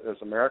sense, as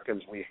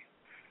Americans,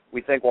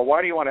 we think, well,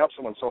 why do you want to help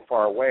someone so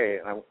far away?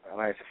 And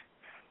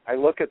I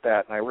look at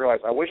that and I realize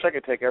I wish I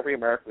could take every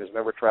American who's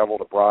never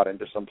traveled abroad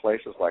into some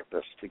places like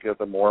this to give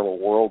them more of a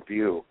world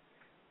view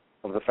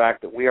of the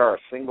fact that we are a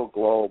single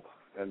globe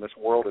and this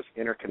world is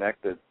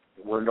interconnected.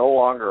 We're no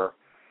longer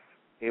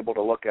able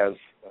to look as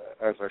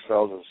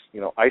ourselves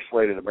as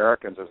isolated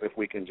Americans, as if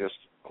we can just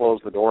close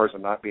the doors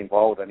and not be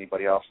involved with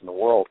anybody else in the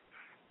world.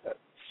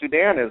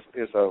 Sudan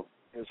is a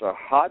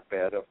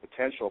hotbed of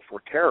potential for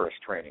terrorist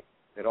training.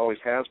 It always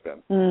has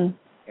been.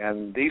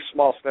 And these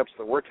small steps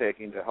that we're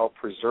taking to help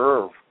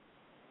preserve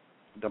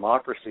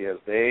democracy as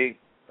they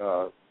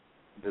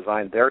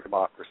designed their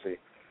democracy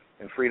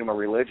and freedom of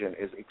religion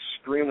is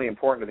extremely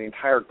important to the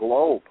entire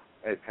globe.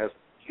 It has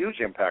huge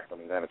impact on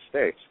the United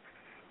States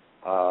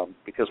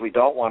because we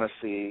don't want to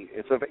see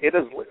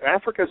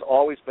Africa's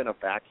always been a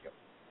vacuum.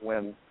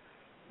 When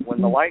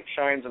the light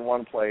shines in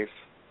one place,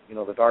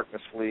 the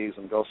darkness flees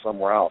and goes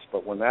somewhere else.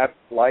 But when that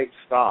light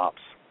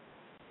stops,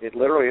 it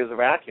literally is a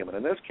vacuum. And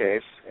in this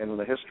case, in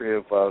the history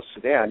of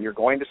Sudan, you're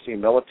going to see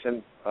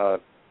militant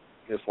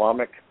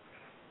Islamic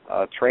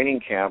training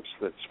camps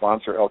that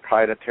sponsor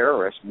al-Qaeda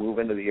terrorists move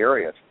into the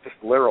area. It's just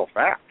literal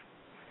fact.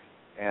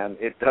 And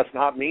it does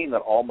not mean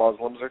that all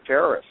Muslims are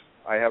terrorists.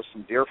 I have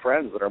some dear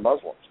friends that are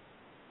Muslims.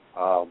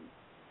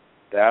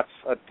 That's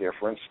a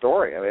different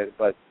story.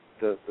 But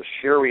the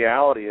sheer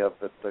reality of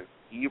that the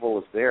evil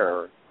is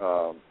there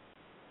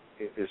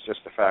is just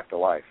a fact of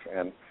life.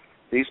 And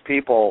these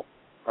people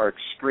are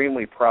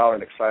extremely proud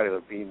and excited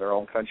of being their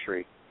own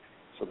country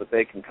so that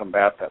they can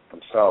combat that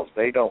themselves.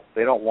 They don't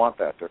want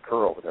that to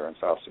occur over there in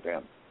South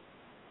Sudan.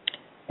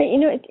 But,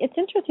 it's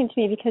interesting to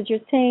me because you're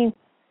saying,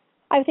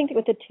 I think that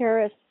with the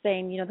terrorists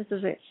saying,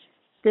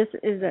 this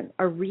isn't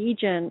a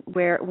region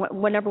where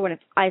when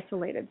it's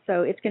isolated,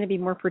 so it's going to be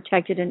more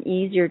protected and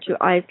easier to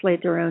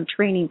isolate their own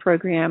training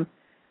program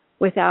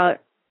without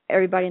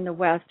everybody in the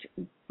West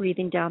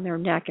breathing down their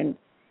neck and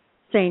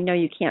saying, no,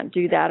 you can't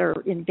do that, or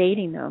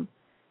invading them.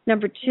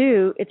 Number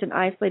two, it's an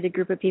isolated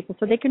group of people,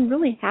 so they can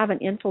really have an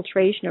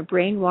infiltration of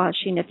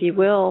brainwashing, if you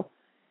will,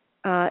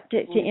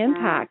 to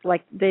impact,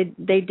 like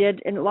they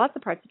did in lots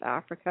of parts of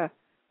Africa,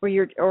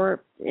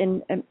 or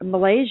in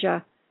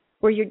Malaysia,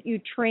 where you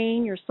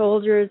train your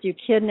soldiers, you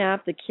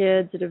kidnap the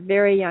kids at a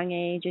very young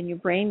age, and you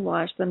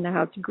brainwash them to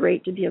how it's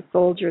great to be a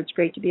soldier, it's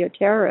great to be a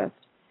terrorist.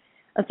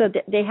 And so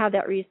they have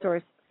that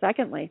resource.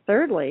 Secondly,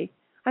 thirdly,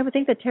 I would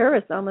think the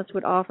terrorists almost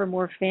would offer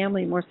more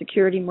family, more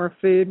security, more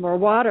food, more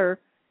water.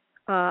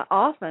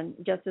 Often,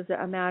 just as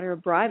a matter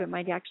of bribe, it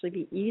might actually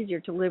be easier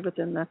to live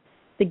within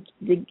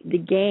the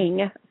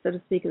gang, so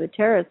to speak, of the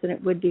terrorists than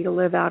it would be to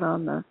live out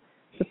on the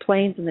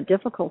plains and the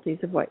difficulties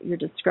of what you're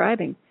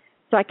describing.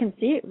 So I can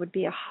see it would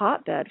be a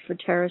hotbed for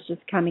terrorists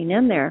just coming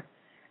in there.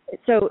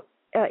 So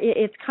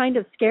it's kind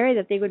of scary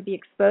that they would be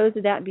exposed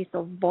to that and be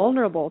so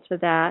vulnerable to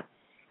that.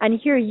 And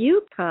here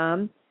you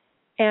come,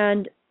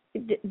 and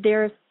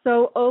they're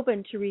so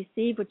open to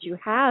receive what you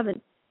have. And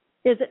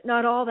is it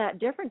not all that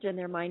different in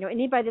their mind?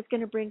 Anybody that's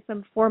going to bring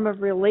some form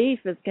of relief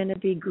is going to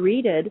be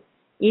greeted,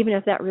 even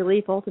if that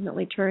relief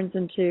ultimately turns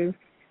into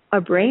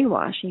a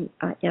brainwashing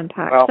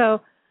impact. Well,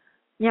 so,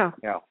 yeah.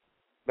 Yeah.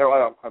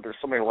 There's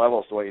so many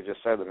levels to what you just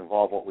said that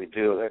involve what we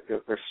do.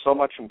 There's so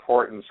much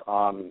importance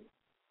on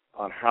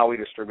how we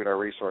distribute our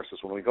resources.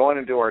 When we go in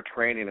and do our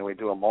training and we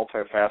do a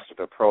multifaceted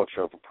approach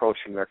of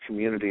approaching their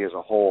community as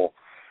a whole,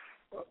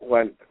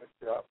 let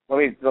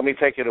me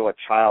take you to a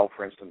child,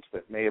 for instance,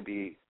 that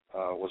maybe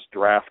was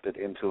drafted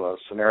into a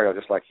scenario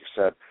just like you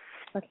said.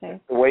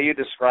 Okay. The way you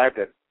described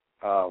it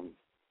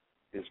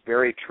is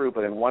very true,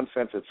 but in one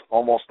sense it's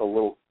almost a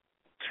little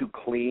too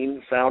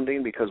clean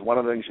sounding, because one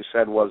of the things you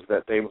said was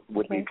that they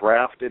would be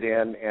drafted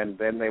in and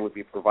then they would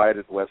be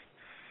provided with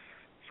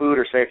food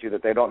or safety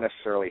that they don't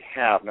necessarily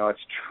have. Now, it's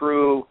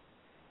true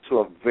to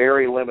a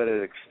very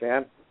limited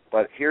extent,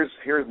 but here's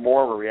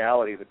more of a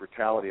reality, the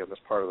brutality of this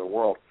part of the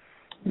world.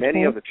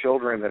 Many of the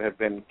children that have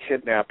been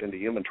kidnapped into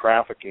human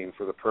trafficking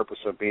for the purpose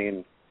of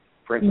being,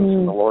 for instance,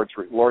 in the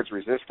Lord's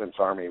Resistance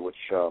Army, which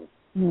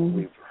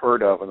we've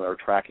heard of, and they're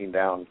tracking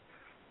down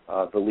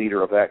the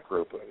leader of that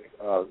group.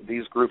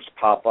 These groups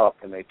pop up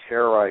and they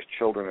terrorize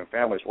children and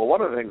families. Well,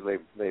 one of the things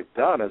they've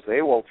done is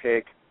they will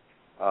take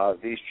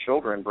these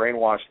children,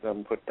 brainwash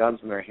them, put guns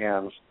in their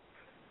hands,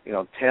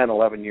 10,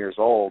 11 years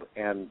old,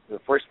 and the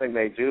first thing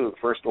they do, the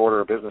first order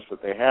of business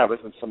that they have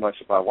isn't so much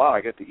about, wow, I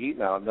get to eat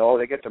now. No,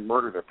 they get to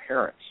murder their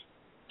parents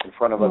in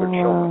front of other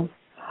children.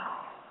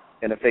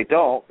 And if they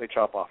don't, they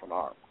chop off an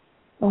arm.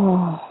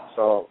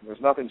 So there's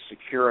nothing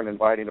secure and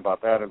inviting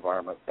about that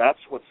environment. That's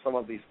what some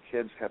of these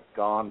kids have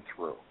gone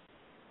through.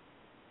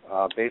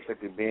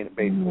 Basically being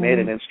made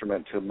an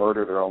instrument to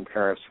murder their own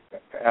parents.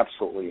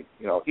 Absolutely,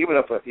 even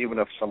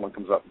if someone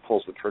comes up and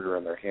pulls the trigger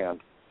in their hand.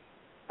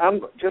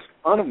 Just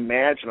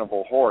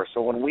unimaginable horror.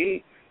 So when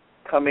we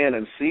come in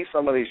and see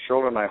some of these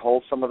children, I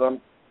hold some of them,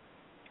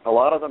 a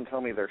lot of them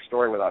tell me their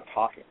story without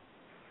talking.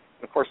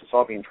 And of course, it's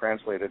all being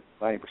translated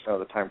 90% of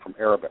the time from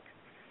Arabic.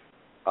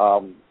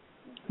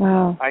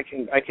 Wow. I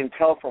can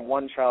tell from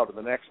one child to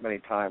the next many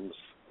times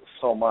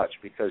so much,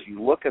 because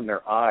you look in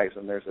their eyes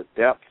and there's a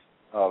depth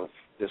of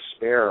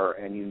despair,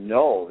 and you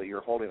know that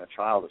you're holding a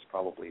child that's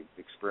probably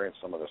experienced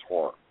some of this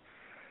horror.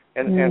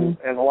 And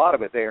a lot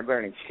of it,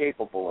 they're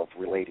incapable of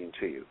relating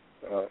to you.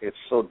 It's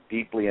so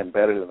deeply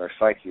embedded in their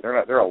psyche.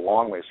 They're a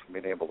long ways from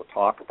being able to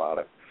talk about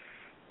it.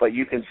 But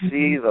you can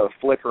see the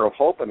flicker of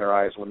hope in their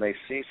eyes when they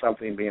see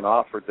something being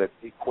offered that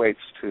equates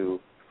to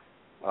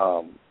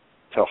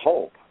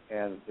hope.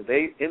 And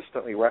they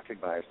instantly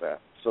recognize that.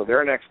 So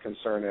their next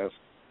concern is,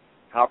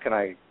 how can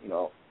I,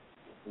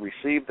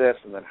 receive this,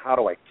 and then how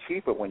do I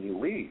keep it when you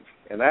leave?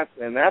 And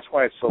that's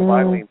why it's so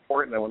vitally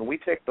important that when we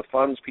take the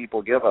funds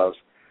people give us,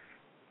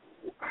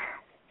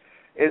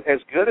 as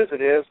good as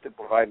it is to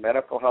provide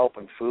medical help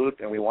and food,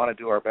 and we want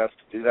to do our best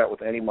to do that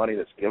with any money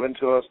that's given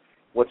to us,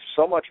 what's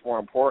so much more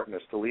important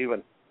is to leave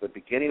the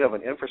beginning of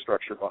an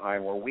infrastructure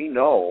behind where we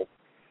know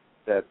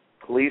that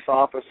police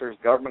officers,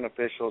 government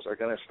officials are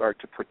going to start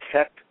to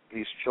protect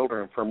these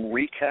children from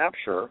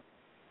recapture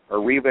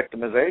or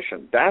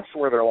re-victimization. That's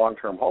where their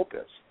long-term hope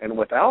is. And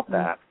without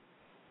that,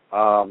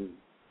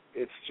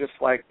 it's just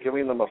like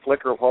giving them a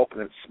flicker of hope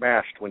and it's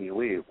smashed when you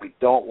leave. We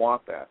don't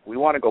want that. We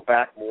want to go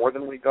back more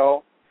than we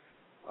go.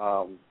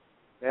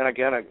 And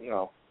again,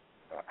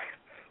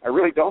 I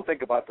really don't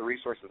think about the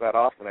resources that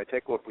often. I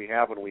take what we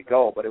have and we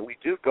go. But if we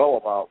do go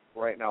about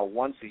right now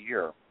once a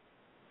year,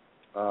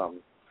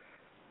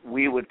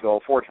 we would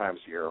go 4 times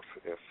a year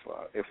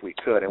if we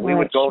could, and we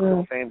would go to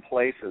the same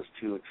places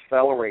to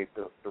accelerate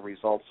the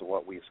results of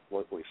what we've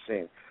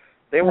seen.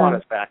 They want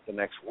us back the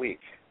next week.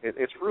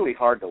 It's really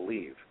hard to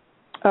leave.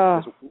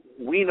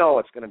 We know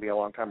it's going to be a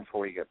long time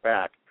before we get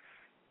back.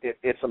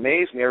 It's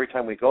amazing every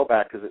time we go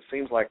back because it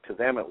seems like to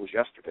them it was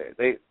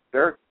yesterday.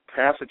 Their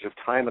passage of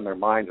time in their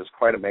mind is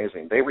quite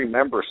amazing. They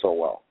remember so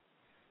well.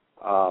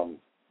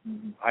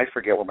 I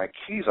forget where my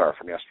keys are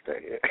from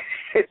yesterday.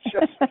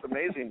 It's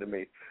amazing to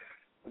me.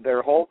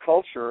 Their whole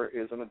culture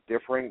is in a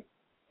different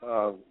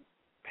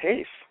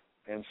pace,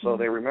 and so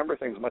they remember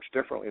things much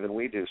differently than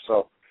we do.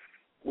 So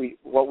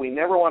what we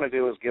never want to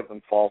do is give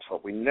them false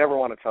hope. We never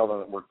want to tell them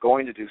that we're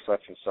going to do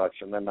such and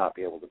such and then not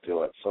be able to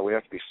do it. So we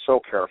have to be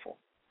so careful.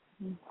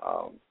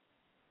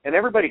 And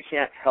everybody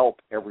can't help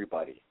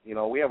everybody.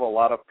 We have a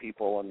lot of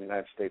people in the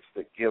United States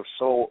that give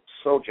so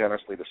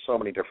generously to so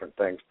many different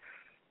things.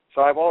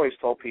 So I've always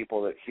told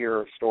people that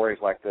hear stories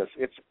like this,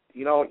 it's,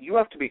 you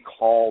have to be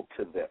called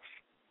to this.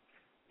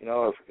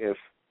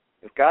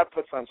 If God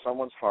puts on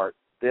someone's heart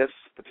this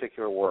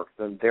particular work,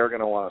 then they're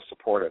going to want to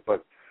support it.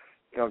 But,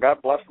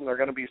 God bless them, they're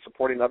going to be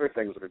supporting other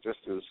things that are just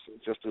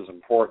as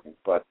important.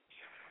 But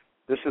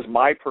this is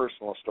my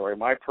personal story,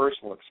 my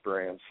personal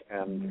experience,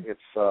 and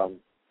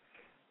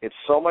it's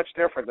so much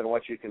different than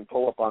what you can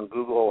pull up on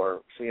Google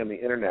or see on the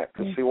Internet.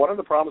 Because, see, one of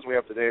the problems we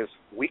have today is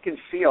we can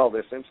see all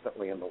this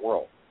instantly in the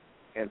world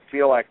and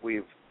feel like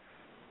we've,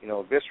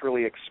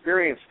 viscerally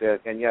experienced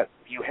it, and yet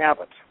you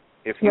haven't.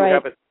 If you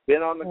haven't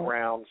been on the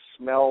ground,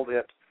 smelled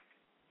it,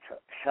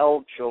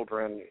 held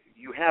children,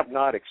 you have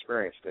not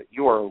experienced it.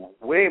 You are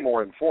way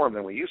more informed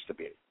than we used to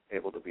be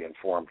able to be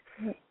informed.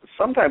 But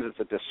sometimes it's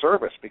a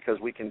disservice because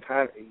we can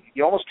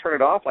you almost turn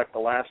it off like the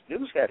last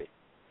news heading.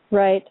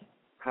 Right.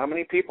 How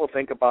many people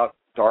think about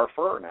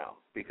Darfur now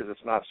because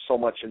it's not so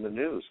much in the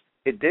news?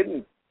 It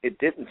didn't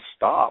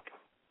stop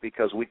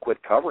because we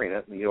quit covering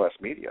it in the U.S.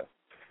 media.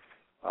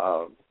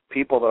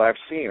 People that I've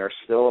seen are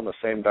still in the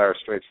same dire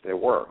straits they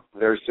were.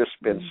 There's just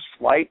been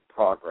slight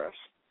progress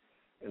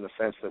in the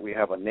sense that we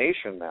have a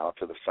nation now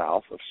to the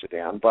south of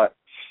Sudan, but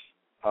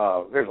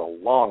there's a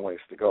long ways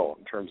to go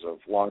in terms of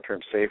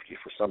long-term safety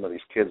for some of these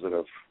kids that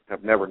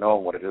have never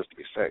known what it is to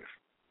be safe.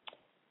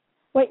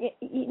 Well,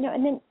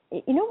 and then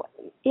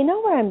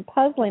what I'm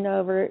puzzling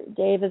over,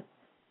 Dave, is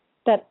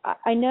that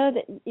I know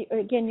that,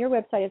 again, your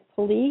website is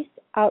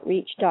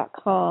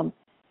policeoutreach.com.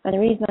 And the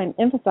reason I'm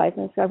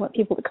emphasizing this is I want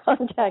people to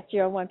contact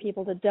you. I want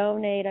people to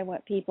donate. I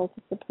want people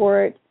to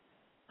support,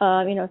 so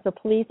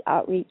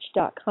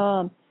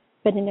policeoutreach.com.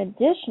 But in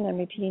addition, I'm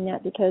repeating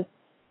that because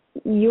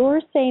you're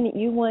saying that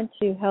you want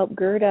to help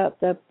gird up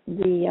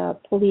the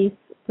police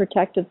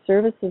protective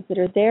services that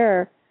are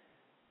there.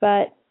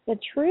 But the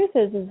truth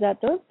is that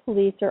those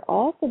police are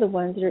also the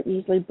ones that are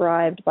easily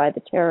bribed by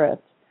the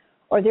terrorists,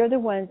 or they're the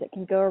ones that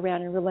can go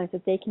around and realize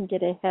that they can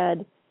get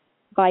ahead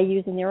by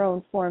using their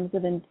own forms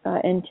of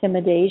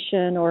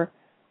intimidation or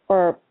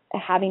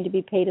having to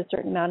be paid a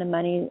certain amount of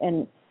money,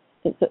 and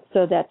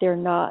so that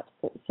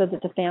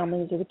the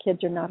families or the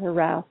kids are not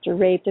harassed or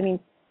raped. I mean,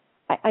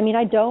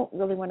 I don't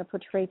really want to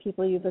portray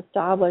people you've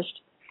established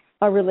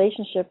a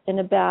relationship in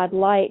a bad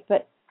light,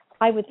 but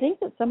I would think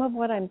that some of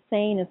what I'm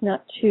saying is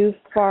not too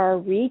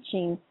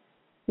far-reaching.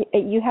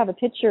 You have a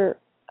picture,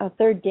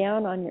 third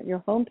down on your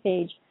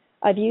homepage,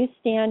 of you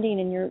standing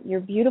in your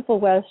beautiful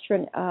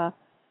Western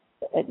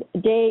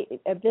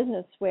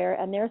business wear,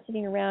 and they're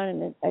sitting around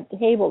in a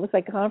table. It looks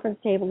like a conference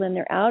table in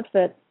their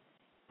outfits.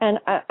 And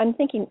I'm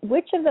thinking,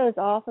 which of those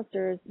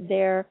officers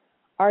there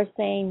are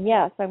saying,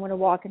 yes, I want to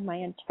walk in my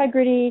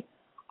integrity,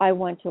 I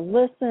want to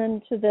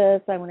listen to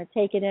this, I want to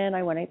take it in,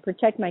 I want to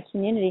protect my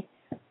community,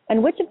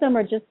 and which of them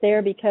are just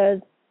there because,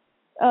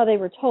 they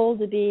were told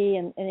to be,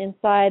 and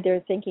inside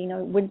they're thinking,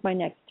 when's my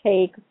next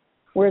take,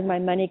 where's my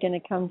money going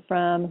to come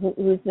from,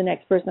 who's the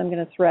next person I'm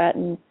going to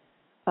threaten.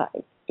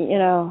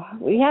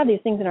 We have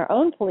these things in our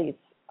own police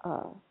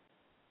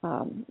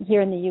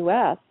here in the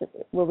U.S.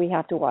 where we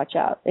have to watch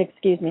out.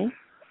 Excuse me,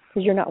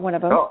 because you're not one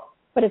of them. No.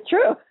 But it's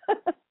true.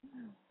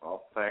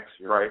 Well, thanks.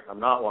 You're right. I'm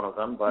not one of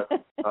them. But,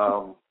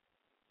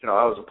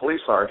 I was a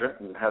police sergeant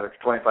and had a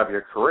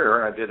 25-year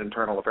career, and I did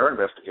internal affair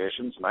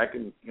investigations. And I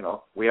can,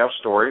 we have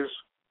stories.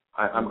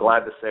 I'm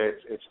glad to say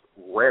it's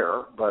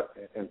rare, but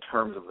in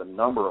terms of the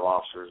number of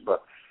officers.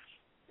 But,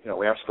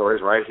 we have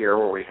stories right here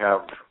where we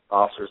have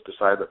officers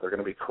decide that they're going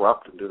to be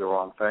corrupt and do the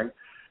wrong thing.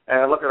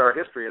 And look at our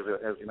history as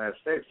the United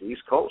States, the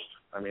East Coast.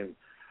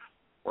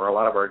 Where a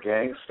lot of our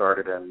gangs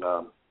started, and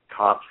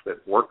cops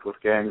that worked with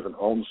gangs and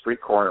owned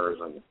street corners,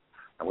 and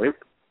we've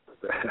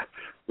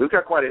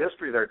got quite a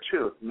history there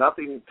too.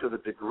 Nothing to the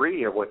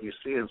degree of what you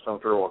see in some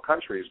third world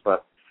countries,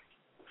 but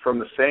from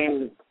the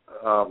same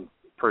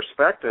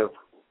perspective,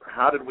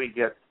 how did we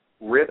get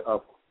rid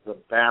of the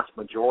vast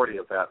majority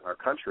of that in our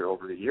country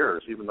over the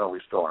years, even though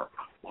we still are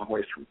a long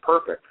ways from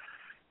perfect?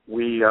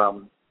 We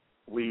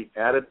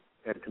added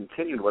and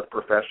continued with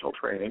professional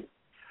training.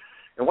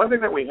 And one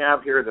thing that we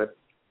have here that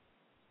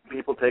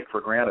people take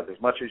for granted,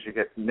 as much as you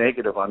get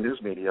negative on news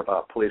media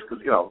about police,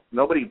 because,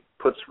 nobody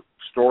puts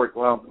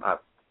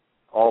not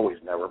always,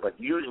 never, but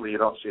usually you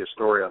don't see a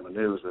story on the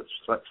news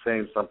that's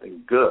saying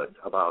something good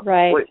about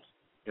police.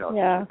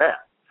 It's bad.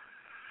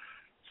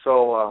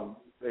 So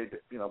they,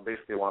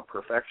 basically want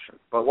perfection.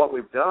 But what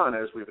we've done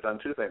is we've done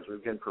two things.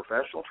 We've given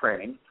professional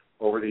training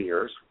over the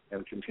years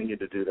and continue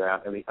to do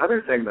that. And the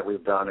other thing that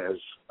we've done is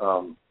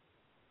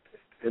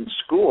in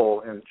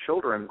school, and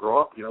children grow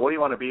up, what do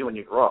you want to be when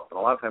you grow up? And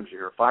a lot of times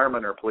you're a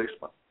fireman or a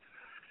policeman.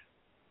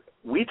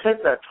 We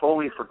take that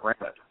totally for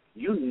granted.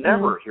 You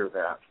never hear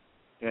that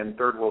in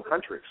third world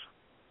countries.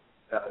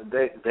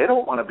 They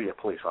don't want to be a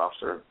police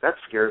officer. That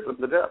scares them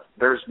to death.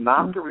 There's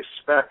not the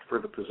respect for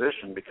the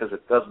position because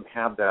it doesn't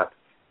have that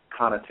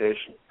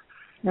connotation.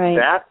 Right.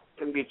 That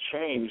can be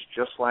changed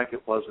just like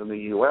it was in the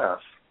U.S.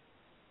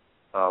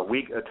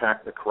 We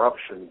attack the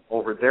corruption.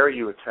 Over there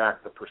you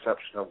attack the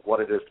perception of what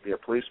it is to be a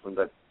policeman,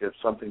 that it's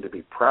something to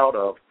be proud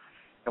of.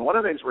 And one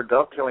of the things we're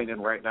dovetailing in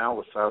right now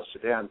with South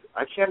Sudan,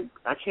 I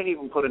can't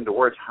even put into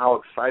words how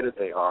excited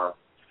they are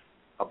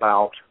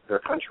about their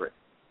country.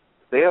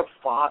 They have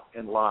fought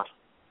and lost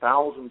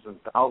thousands and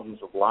thousands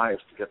of lives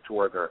to get to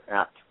where they're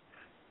at,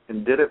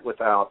 and did it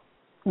without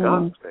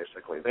guns,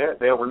 basically.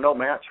 They were no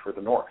match for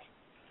the North.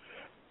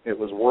 It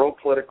was world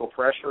political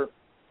pressure,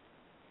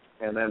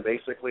 and then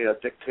basically a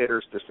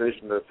dictator's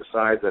decision to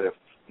decide that if,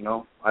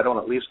 I don't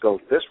at least go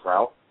this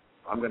route,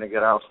 I'm going to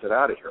get ousted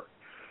out of here.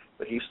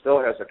 But he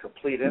still has a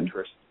complete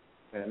interest,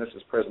 and this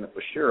is President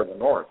Bashir in the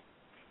North,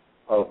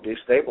 of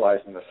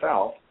destabilizing the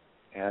South,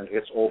 and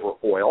it's over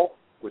oil,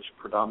 which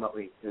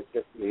predominantly it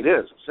is.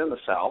 It's in the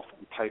South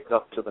and piped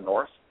up to the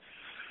North.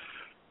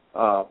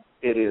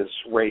 It is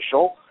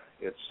racial.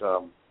 It's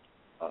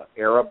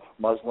Arab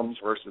Muslims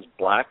versus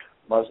black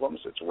Muslims.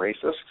 It's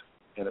racist.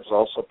 And it's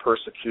also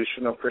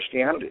persecution of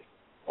Christianity.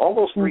 All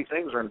those three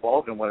things are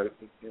involved in what it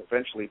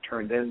eventually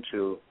turned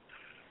into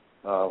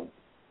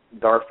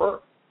Darfur.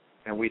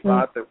 And we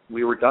thought that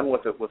we were done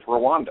with it with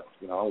Rwanda.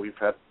 We've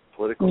had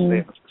political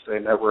statements to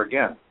say never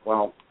again.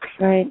 Well,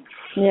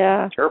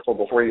 careful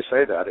before you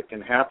say that. It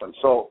can happen.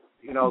 So,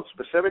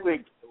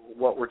 specifically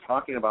what we're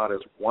talking about is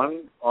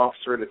one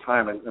officer at a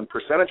time. And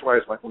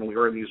percentage-wise, like when we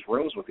were in these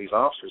rooms with these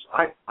officers,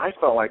 I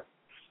felt like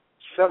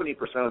 70%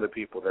 of the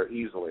people there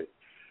easily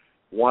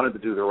wanted to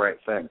do the right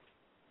thing,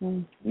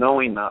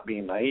 knowing, not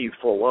being naive,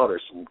 full well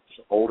there's some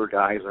older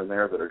guys in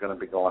there that are going to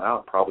be going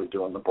out probably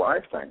doing the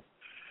bribe thing,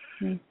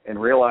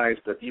 and realize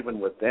that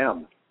even with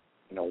them,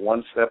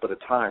 one step at a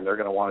time, they're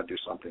going to want to do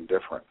something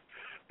different.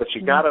 But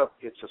you gotta,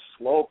 it's a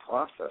slow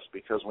process,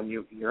 because when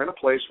you're in a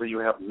place where you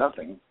have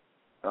nothing,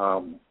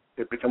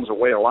 it becomes a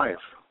way of life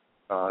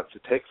to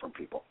take from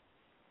people.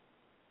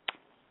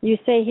 You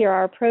say here,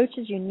 our approach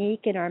is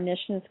unique and our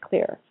mission is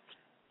clear.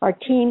 Our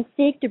teams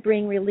seek to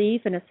bring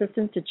relief and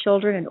assistance to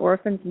children and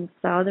orphans in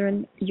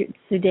southern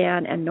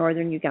Sudan and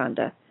northern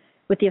Uganda.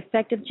 With the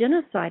effect of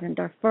genocide in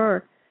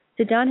Darfur,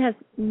 Sudan has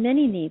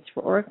many needs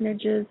for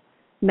orphanages,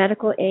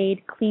 medical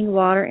aid, clean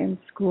water, and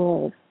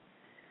schools.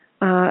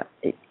 Then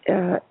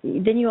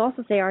you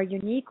also say our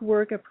unique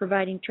work of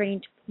providing training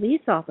to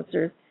police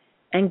officers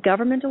and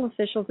governmental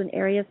officials in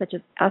areas such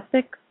as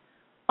ethics,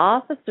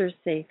 officer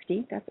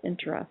safety, that's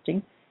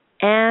interesting,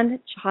 and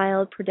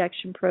child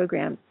protection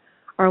programs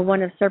are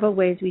one of several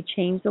ways we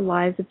change the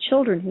lives of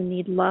children who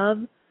need love,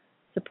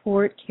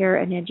 support, care,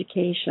 and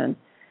education.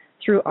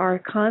 Through our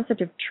concept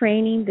of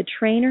training the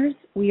trainers,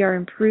 we are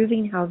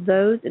improving how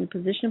those in a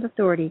position of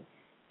authority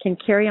can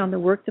carry on the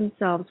work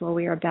themselves while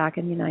we are back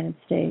in the United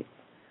States.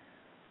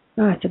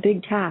 Oh, it's a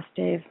big task,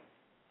 Dave.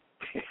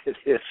 It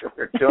is.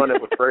 We're doing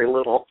it with very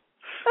little.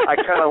 I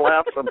kind of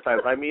laugh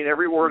sometimes. I mean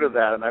every word of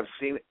that, and I've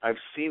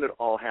seen it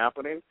all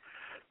happening.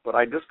 But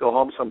I just go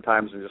home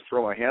sometimes and just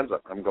throw my hands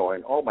up. I'm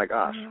going, oh my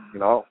gosh,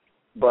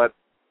 But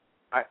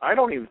I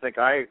don't even think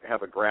I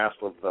have a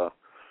grasp of the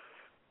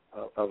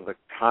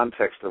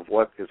context of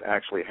what is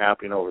actually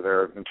happening over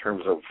there in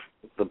terms of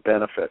the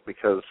benefit,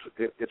 because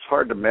it's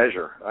hard to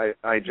measure.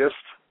 I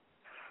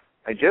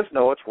just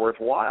know it's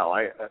worthwhile.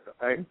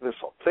 This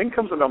thing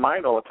comes into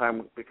mind all the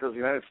time because the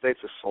United States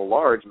is so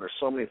large and there's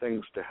so many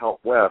things to help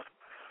with.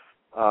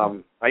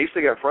 I used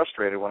to get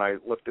frustrated when I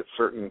looked at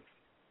certain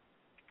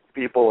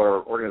people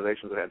or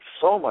organizations that had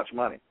so much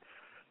money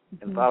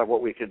and thought of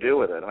what we could do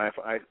with it.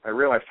 And I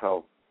realized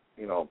how,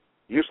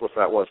 useless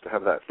that was to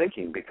have that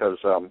thinking, because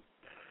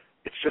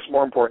it's just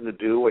more important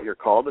to do what you're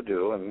called to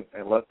do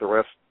and let the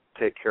rest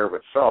take care of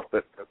itself.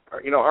 But,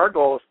 our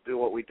goal is to do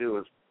what we do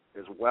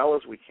as well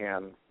as we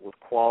can with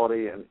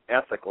quality and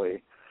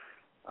ethically.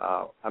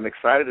 I'm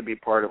excited to be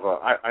part of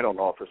I don't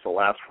know if this will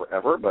last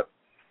forever, but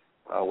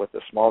with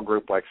a small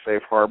group like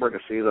Safe Harbor, to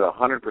see that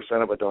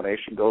 100% of a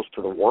donation goes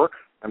to the work.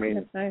 I mean,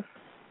 that's nice.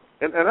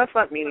 And that's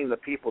not meaning the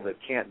people that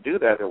can't do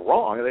that are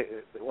wrong.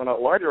 When a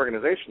large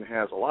organization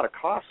has a lot of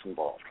costs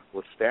involved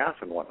with staff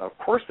and whatnot, of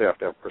course they have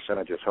to have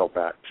percentages held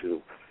back to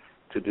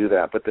do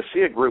that. But to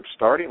see a group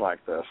starting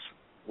like this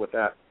with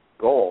that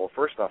goal,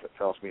 first off, it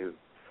tells me,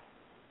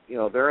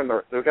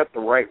 they've got the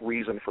right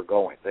reason for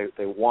going.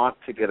 They want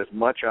to get as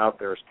much out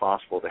there as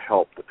possible to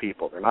help the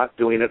people. They're not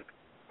doing it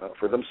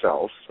for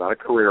themselves. It's not a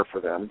career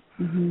for them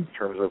in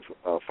terms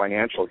of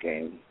financial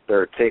gain.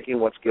 They're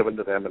taking what's given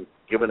to them and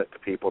giving it to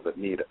people that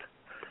need it.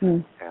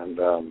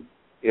 And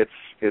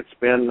it's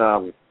been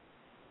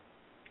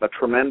a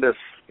tremendous,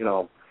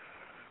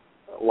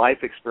 life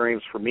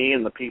experience for me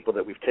and the people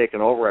that we've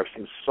taken over. I've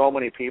seen so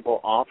many people,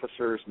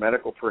 officers,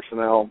 medical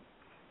personnel,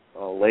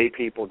 lay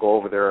people go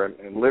over there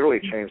and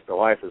literally change their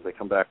life as they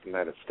come back to the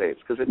United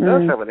States, because it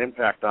does have an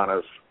impact on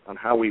us, on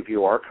how we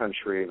view our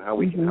country and how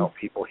we can help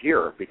people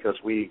here, because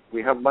we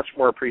have much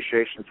more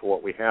appreciation for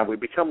what we have. We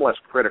become less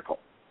critical.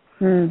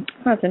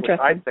 That's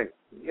interesting.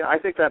 I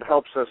think that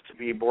helps us to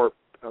be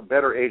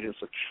better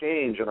agents of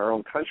change in our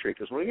own country,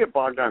 because when we get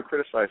bogged down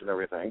criticizing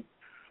everything,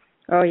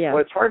 well,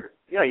 it's hard.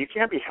 You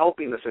can't be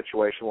helping the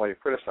situation while you're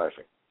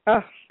criticizing.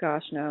 Oh,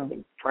 gosh, no. I've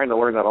been trying to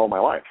learn that all my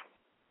life.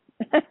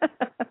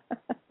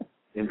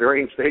 In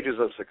varying stages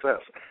of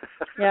success.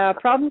 Yeah,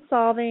 problem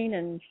solving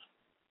and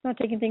not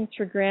taking things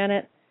for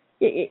granted.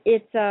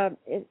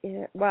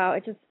 Wow.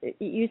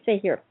 You say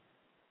here,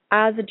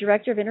 as a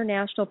director of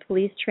international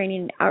police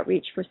training and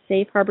outreach for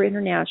Safe Harbor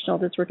International,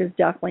 this work is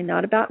definitely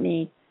not about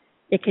me.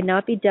 It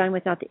cannot be done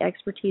without the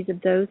expertise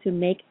of those who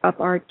make up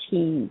our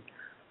team.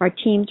 Our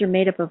teams are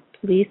made up of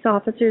police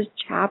officers,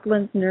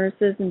 chaplains,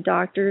 nurses, and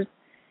doctors.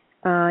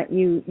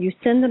 You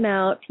send them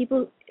out.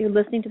 People who are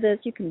listening to this,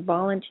 you can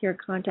volunteer.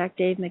 Contact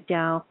Dave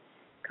McDowell.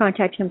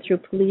 Contact him through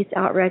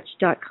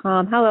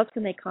policeoutreach.com. How else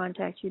can they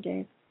contact you,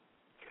 Dave?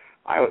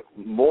 I'm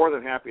more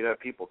than happy to have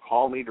people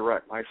call me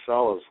direct. My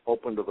cell is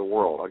open to the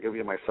world. I'll give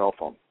you my cell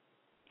phone.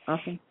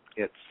 Awesome.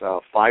 It's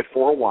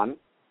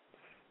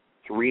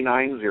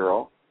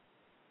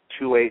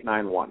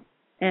 541-390-2891.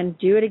 And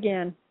do it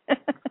again.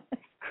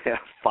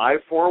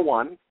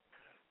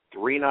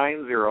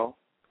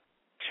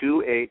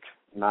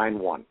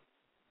 541-390-2891.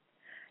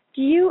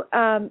 Do you,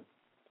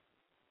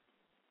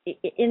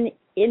 in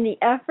the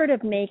effort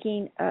of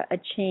making a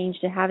change,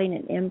 to having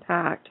an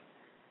impact,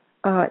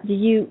 do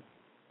you?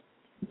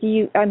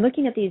 I'm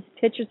looking at these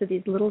pictures of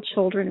these little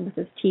children with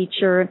this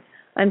teacher.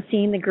 I'm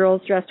seeing the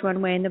girls dressed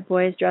one way and the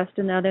boys dressed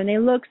another, and they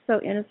look so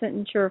innocent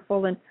and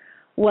cheerful and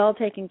well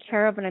taken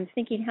care of. And I'm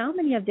thinking, how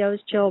many of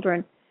those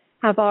children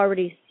have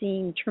already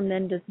seen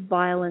tremendous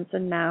violence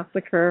and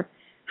massacre?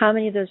 How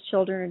many of those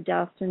children are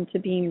destined to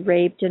being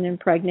raped and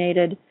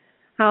impregnated?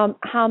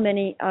 How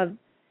many of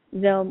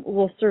them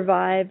will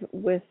survive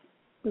with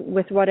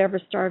whatever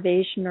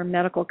starvation or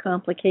medical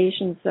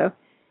complications? So,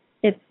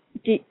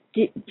 do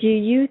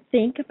you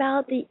think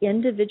about the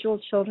individual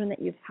children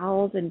that you've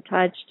held and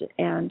touched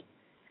and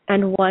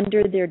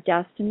wonder their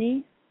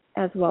destiny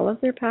as well as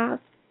their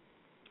past?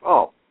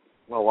 Oh,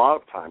 well, a lot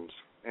of times,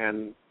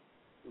 and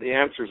the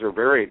answers are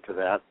varied to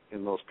that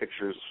in those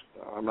pictures.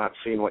 I'm not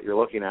seeing what you're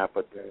looking at,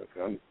 but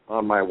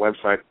on my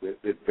website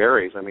it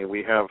varies. I mean,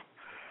 we have.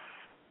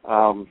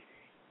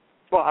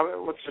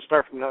 Let's just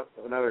start from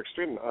another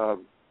extreme.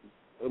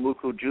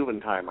 Umuku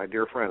Juventine, my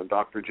dear friend,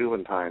 Dr.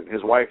 Juventine.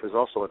 His wife is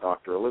also a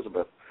doctor,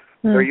 Elizabeth.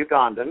 They're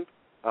Ugandan.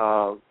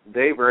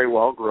 They very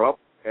well grew up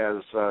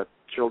as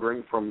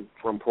children from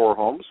poor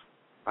homes.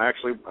 I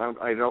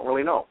don't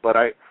really know, but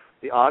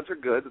the odds are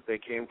good that they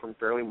came from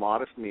fairly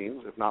modest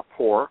means, if not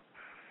poor,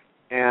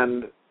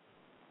 and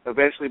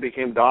eventually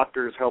became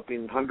doctors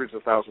helping hundreds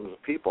of thousands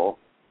of people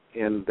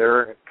in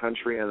their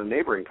country and a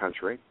neighboring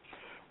country.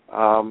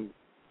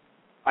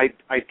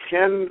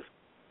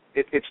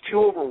 It's too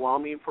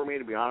overwhelming for me,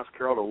 to be honest,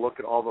 Carol, to look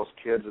at all those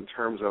kids in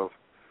terms of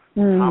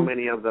how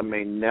many of them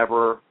may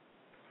never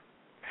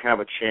have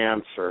a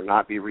chance or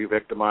not be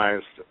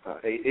re-victimized,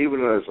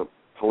 even as a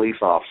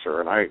police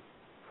officer. And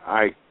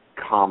I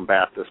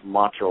combat this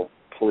macho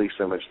police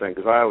image thing,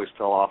 because I always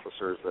tell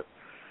officers that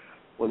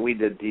when we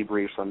did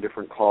debriefs on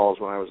different calls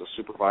when I was a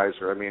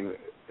supervisor, I mean,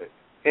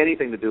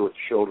 anything to do with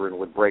children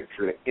would break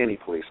through to any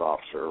police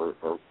officer,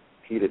 or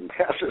he didn't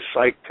pass his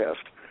psych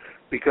test,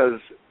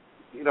 because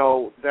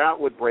that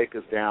would break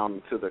us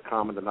down to the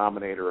common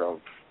denominator of,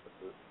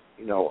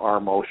 our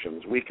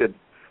emotions. We could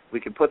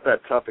put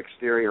that tough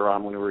exterior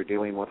on when we were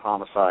dealing with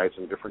homicides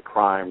and different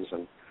crimes,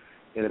 and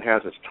it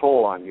has its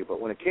toll on you. But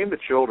when it came to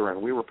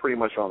children, we were pretty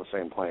much on the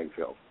same playing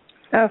field.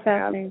 Oh,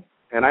 fascinating.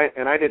 And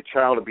I did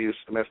child abuse,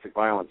 domestic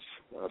violence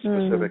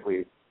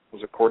specifically.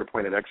 Was a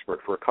court-appointed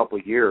expert for a couple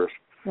of years.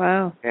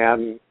 Wow.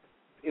 And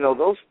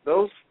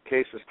those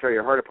cases tear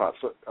your heart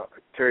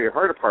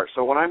apart.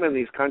 So when I'm in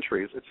these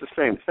countries, it's the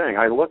same thing.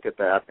 I look at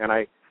that and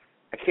I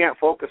can't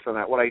focus on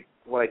that. What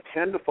I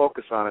tend to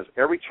focus on is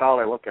every child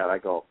I look at, I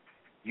go,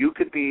 you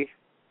could be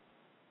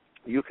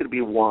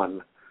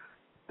one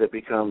that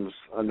becomes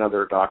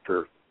another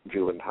Dr.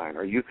 Julentine,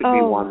 or you could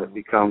be one that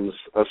becomes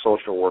a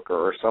social worker,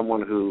 or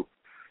someone who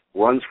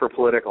runs for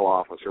political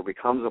office or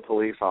becomes a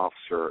police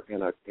officer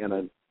in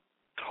a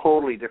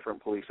totally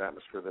different police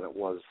atmosphere than it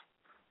was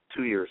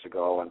 2 years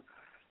ago,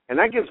 and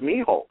that gives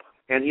me hope.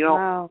 And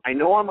I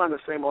know I'm on the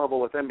same level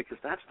with them because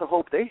that's the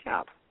hope they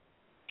have.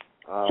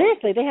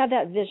 Seriously, they have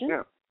that vision.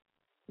 Yeah,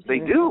 they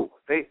do.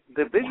 The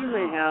vision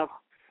they have,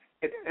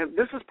 and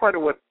this is part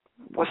of what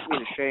puts me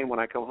to shame when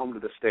I come home to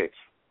the States.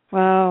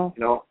 Wow.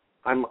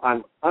 I'm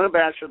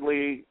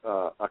unabashedly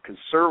a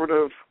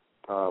conservative,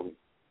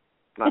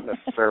 not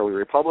necessarily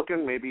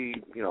Republican, maybe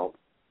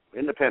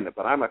independent,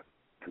 but I'm a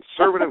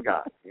conservative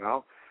guy.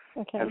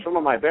 Okay. And some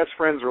of my best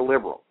friends are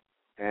liberal.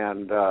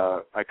 And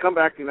I come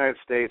back to the United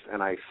States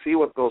and I see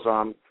what goes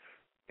on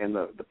and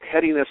the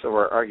pettiness of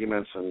our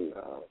arguments and,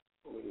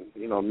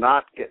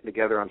 not getting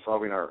together on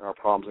solving our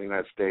problems in the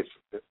United States,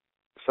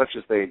 such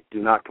as they do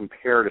not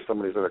compare to some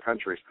of these other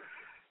countries.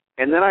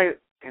 And then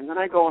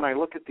I go and I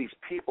look at these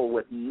people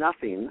with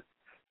nothing,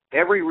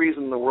 every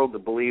reason in the world to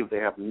believe they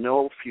have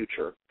no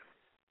future.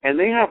 And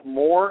they have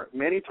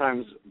many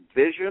times,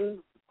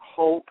 vision,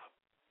 hope,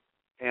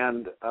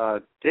 and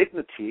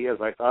dignity, as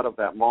I thought of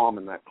that mom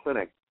in that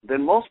clinic,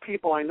 than most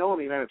people I know in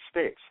the United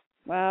States.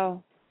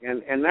 Wow.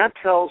 And that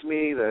tells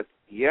me that,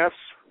 yes,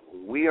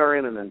 we are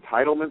in an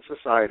entitlement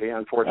society,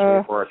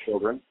 unfortunately, for our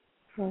children.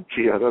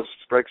 Gee, that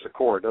strikes a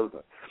chord, doesn't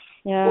it?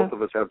 Yeah. Both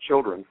of us have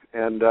children.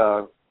 And,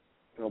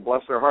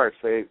 bless their hearts,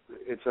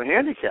 it's a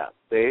handicap.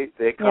 They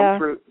come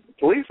through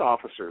police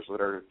officers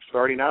that are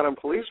starting out in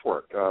police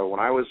work.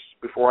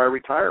 Before I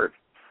retired,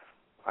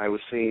 I was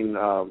seeing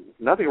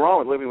nothing wrong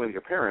with living with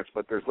your parents,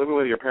 but there's living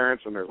with your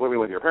parents and there's living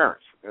with your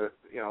parents.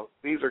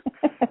 These are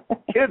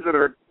kids that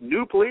are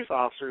new police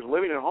officers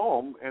living at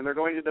home, and they're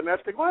going to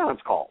domestic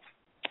violence calls.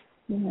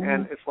 Mm-hmm.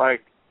 And it's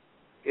like,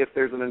 if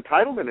there's an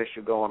entitlement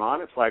issue going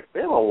on, it's like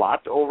they have a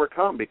lot to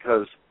overcome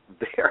because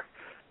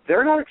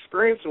they're not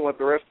experiencing what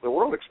the rest of the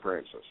world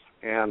experiences.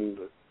 And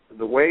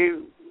the way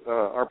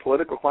our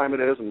political climate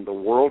is and the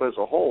world as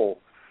a whole,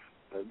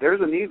 there's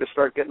a need to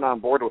start getting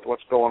on board with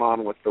what's going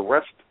on with the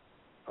rest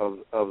of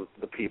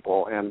the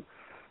people. And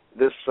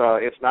this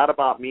it's not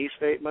about me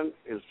statement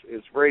is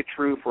very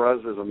true for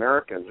us as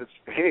Americans.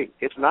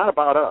 It's not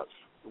about us.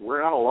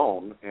 We're not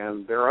alone,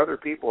 and there are other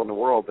people in the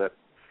world that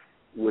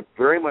would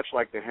very much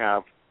like to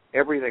have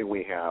everything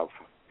we have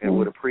and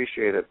would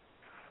appreciate it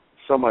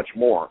so much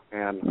more.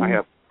 And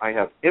I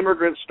have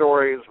immigrant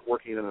stories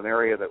working in an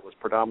area that was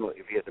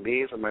predominantly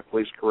Vietnamese in my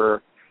police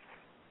career,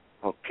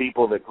 of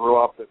people that grew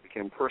up that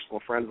became personal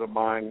friends of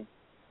mine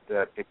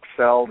that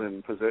excelled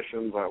in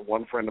positions.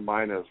 One friend of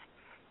mine is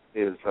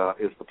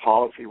the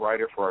policy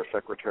writer for our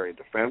Secretary of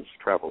Defense,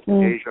 travels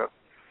to Asia.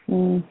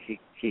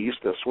 He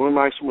used to swim in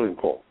my swimming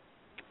pool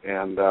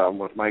and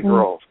with my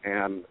girls,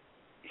 and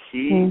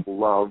he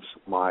loves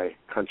my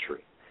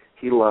country.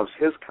 He loves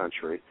his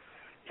country.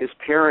 His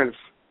parents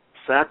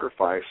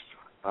sacrificed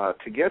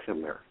to get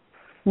him there.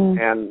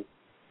 And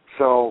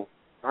so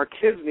our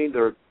kids need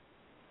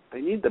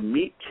to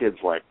meet kids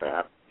like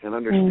that and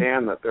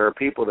understand that there are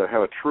people that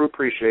have a true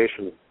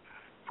appreciation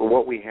for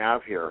what we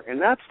have here. And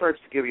that starts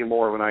to give you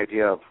more of an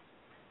idea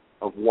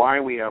of why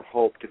we have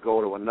hope to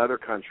go to another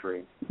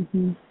country.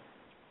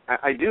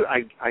 I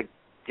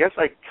guess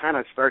I kind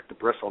of start to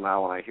bristle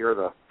now when I hear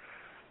the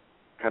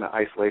kind of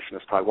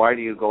isolationist talk. Why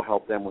do you go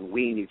help them when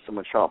we need so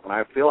much help? And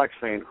I feel like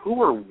saying,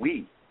 who are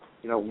we?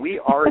 We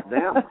are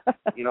them.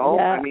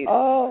 I mean,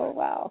 oh,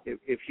 wow.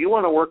 If you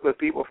want to work with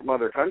people from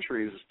other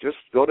countries, just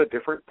go to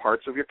different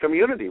parts of your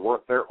community.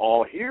 They're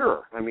all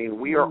here. I mean,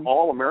 we are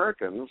all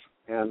Americans,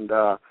 and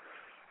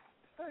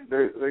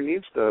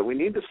we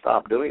need to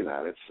stop doing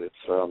that. It's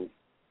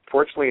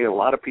fortunately a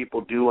lot of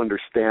people do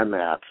understand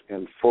that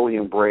and fully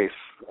embrace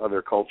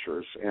other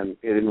cultures, and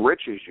it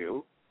enriches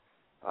you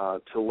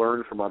to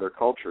learn from other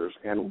cultures.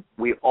 And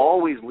we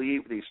always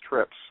leave these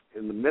trips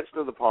in the midst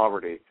of the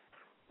poverty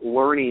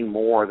learning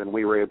more than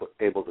we were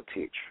able to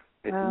teach.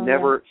 It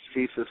never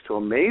ceases to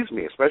amaze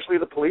me, especially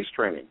the police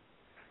training,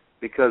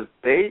 because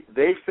they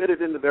fit it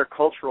into their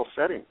cultural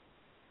setting.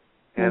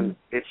 And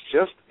it's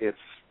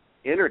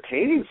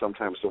entertaining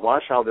sometimes to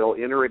watch how they'll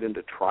enter it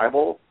into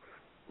tribal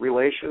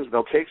relations.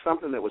 They'll take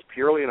something that was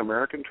purely an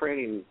American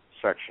training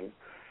section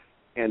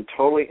and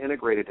totally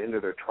integrate it into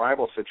their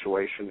tribal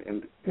situation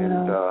and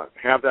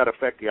have that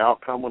affect the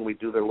outcome when we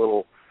do their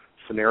little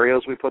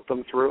scenarios we put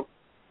them through.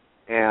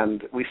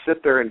 And we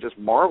sit there and just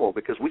marvel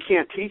because we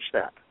can't teach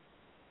that.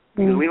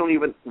 Because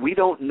we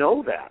don't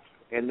know that,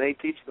 and they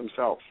teach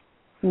themselves.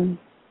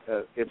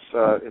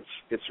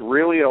 It's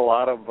really a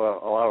lot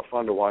of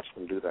fun to watch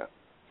them do that.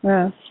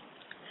 Yeah.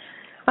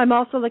 I'm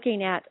also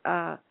looking at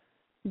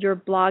your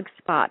blog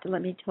spot.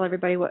 Let me tell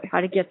everybody how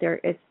to get there.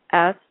 It's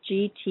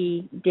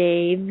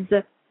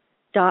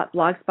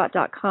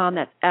daves.blogspot.com.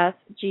 That's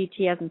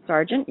SGT as in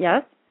Sergeant,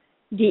 yes,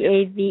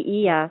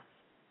 DAVES.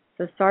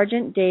 So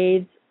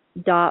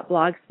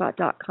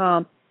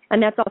sergeantdaves.blogspot.com.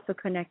 And that's also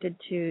connected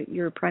to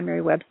your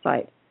primary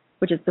website,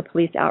 which is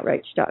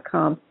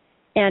thepoliceoutreach.com.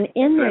 And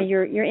in there,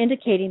 you're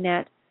indicating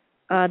that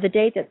the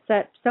date that's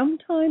set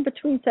sometime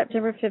between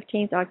September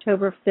 15th,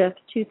 October 5th,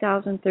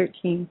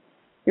 2013.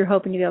 You're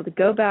hoping to be able to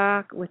go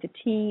back with a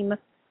team.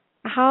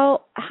 How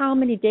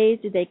many days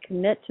do they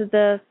commit to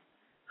this?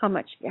 How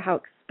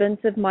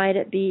expensive might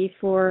it be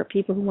for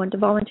people who want to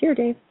volunteer,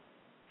 Dave?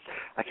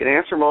 I can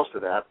answer most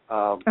of that.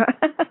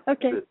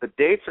 Okay. The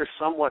dates are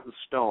somewhat in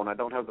stone. I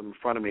don't have them in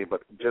front of me,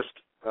 but just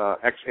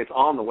it's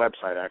on the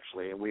website,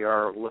 actually, and we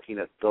are looking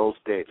at those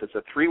dates. It's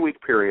a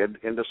 3-week period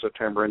into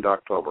September into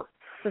October.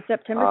 So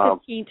September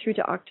 15th through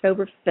to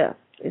October 5th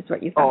is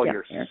what you've got down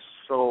you're here.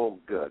 So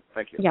good.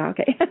 Thank you. Yeah,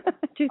 okay.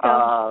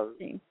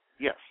 2016.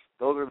 Yes,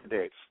 those are the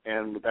dates,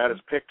 and that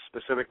is picked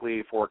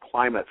specifically for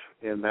climate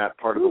in that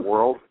part of the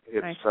world.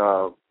 It's nice.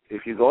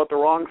 If you go at the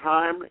wrong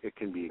time, it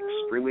can be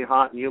extremely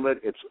hot and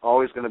humid. It's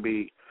always going to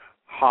be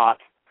hot,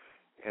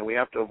 and we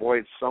have to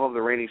avoid some of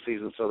the rainy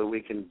season so that we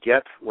can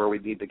get where we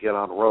need to get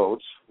on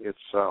roads. It's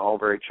all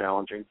very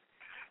challenging.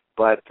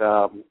 But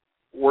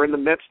we're in the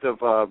midst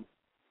of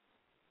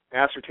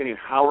ascertaining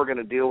how we're going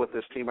to deal with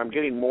this team. I'm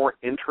getting more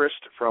interest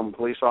from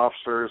police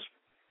officers.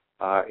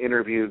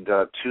 Interviewed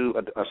a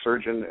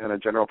surgeon and a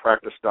general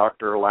practice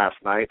doctor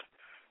last night.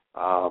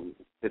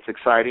 It's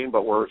exciting,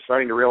 but we're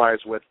starting to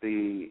realize with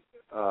the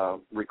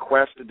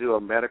request to do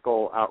a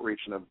medical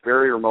outreach in a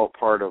very remote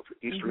part of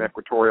eastern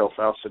equatorial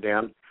South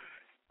Sudan,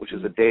 which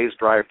is a day's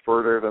drive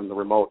further than the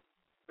remote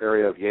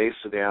area of Yei,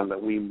 Sudan,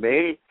 that we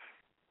may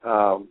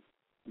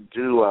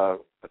do a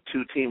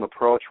 2-team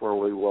approach where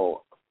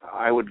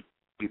I would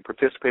be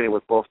participating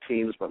with both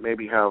teams, but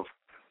maybe have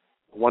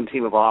one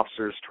team of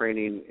officers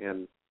training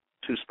in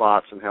 2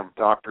 spots and have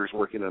doctors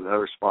working in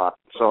another spot.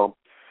 So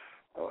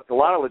a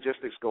lot of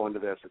logistics go into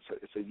this.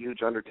 It's a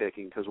huge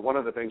undertaking because one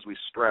of the things we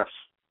stress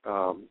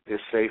is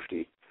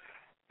safety.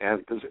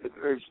 And because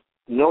there's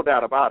no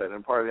doubt about it,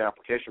 and part of the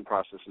application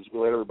process is we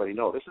let everybody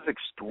know this is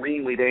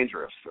extremely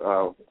dangerous.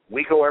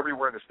 We go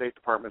everywhere the State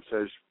Department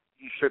says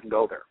you shouldn't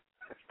go there.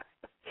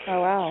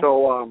 Oh, wow.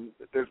 So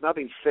there's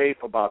nothing safe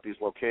about these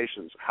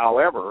locations.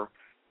 However,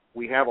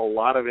 we have a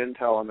lot of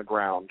intel on the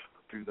ground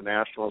through the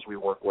nationals we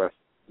work with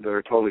that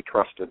are totally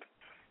trusted.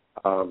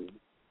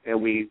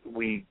 And we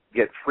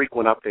get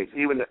frequent updates.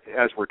 Even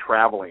as we're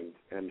traveling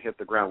and hit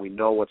the ground, we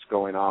know what's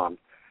going on.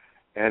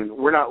 And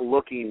we're not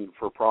looking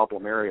for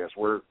problem areas.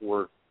 We're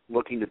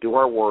looking to do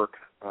our work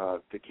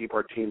to keep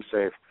our team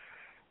safe.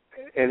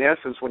 In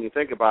essence, when you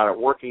think about it,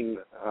 working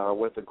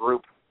with a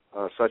group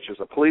such as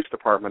a police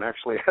department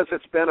actually has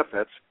its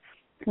benefits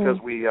because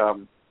we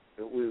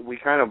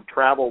kind of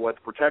travel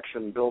with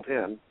protection built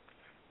in.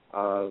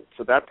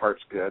 So that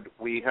part's good.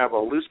 We have a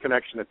loose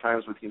connection at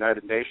times with the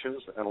United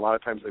Nations, and a lot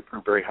of times they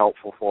prove very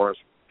helpful for us.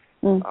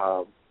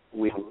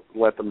 We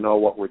let them know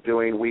what we're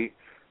doing. We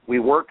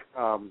work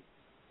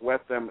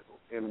with them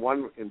in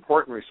one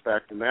important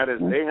respect, and that is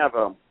they have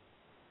a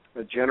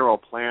general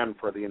plan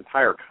for the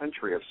entire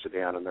country of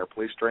Sudan and their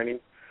police training.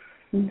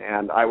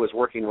 And I was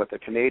working with a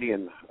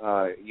Canadian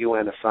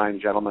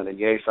UN-assigned gentleman in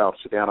Yei, South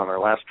Sudan on our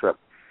last trip.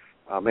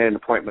 Made an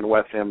appointment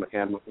with him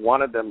and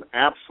wanted them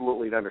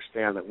absolutely to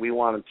understand that we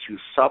wanted to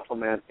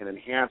supplement and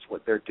enhance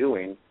what they're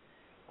doing.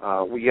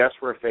 We're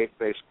a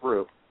faith-based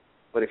group,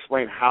 but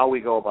explain how we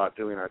go about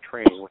doing our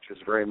training, which is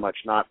very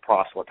much not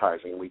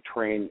proselytizing. We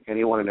train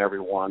anyone and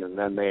everyone, and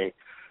then they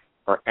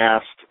are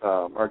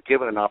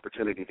given an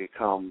opportunity to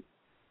come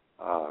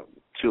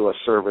to a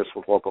service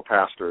with local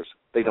pastors.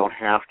 They don't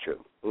have to.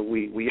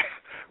 We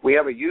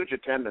have a huge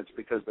attendance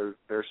because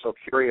they're so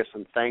curious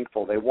and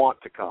thankful. They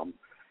want to come.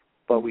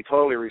 But we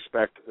totally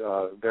respect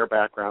their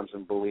backgrounds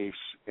and beliefs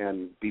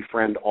and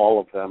befriend all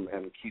of them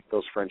and keep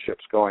those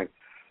friendships going.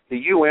 The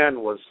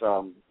UN was,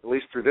 at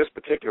least through this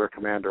particular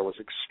commander, was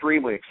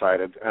extremely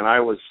excited, and I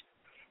was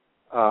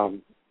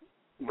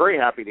very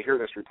happy to hear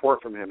this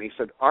report from him. He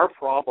said, our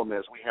problem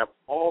is we have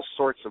all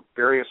sorts of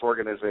various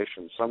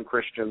organizations, some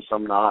Christian,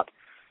 some not.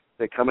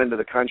 They come into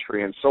the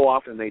country, and so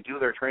often they do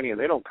their training, and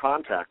they don't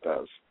contact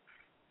us.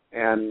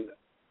 And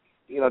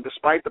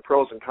despite the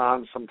pros and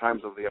cons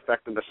sometimes of the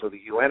effectiveness of the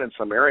UN in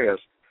some areas,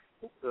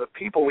 the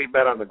people we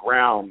met on the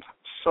ground,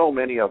 so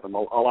many of them, a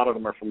lot of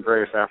them are from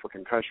various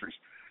African countries,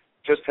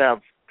 just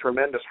have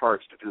tremendous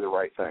hearts to do the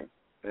right thing,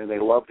 and they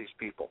love these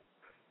people.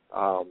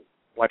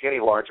 Like any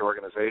large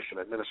organization,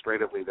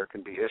 administratively there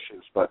can be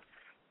issues, but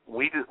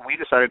we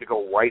decided to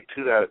go right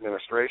to that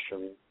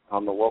administration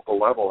on the local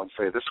level and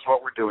say, this is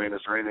what we're doing.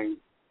 Is there anything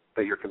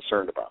that you're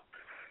concerned about?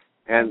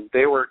 And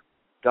they were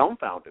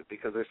dumbfounded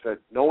because they said,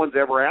 no one's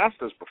ever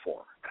asked us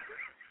before.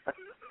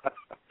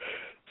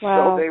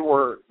 Wow.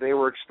 So they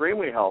were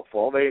extremely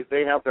helpful.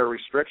 They have their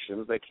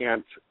restrictions. They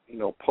can't,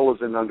 pull us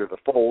in under the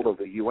fold of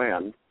the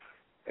UN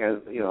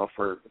and,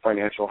 for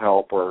financial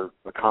help or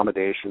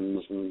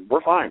accommodations, and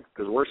we're fine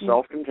because we're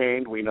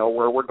self-contained. We know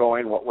where we're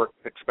going, what we're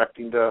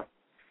expecting to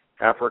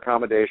have for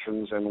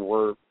accommodations, and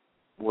we're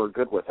we're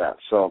good with that.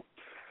 So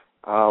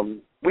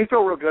we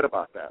feel real good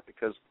about that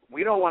because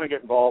we don't want to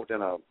get involved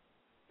in a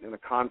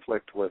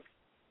conflict with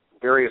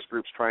various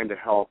groups trying to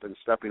help and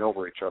stepping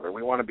over each other.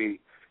 We want to be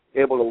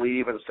able to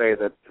leave and say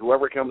that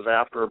whoever comes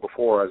after or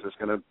before us is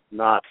going to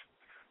not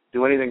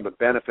do anything but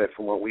benefit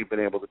from what we've been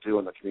able to do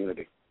in the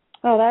community.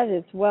 Oh, that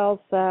is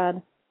well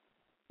said.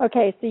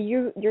 Okay, so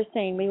you're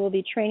saying we will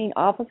be training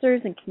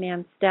officers and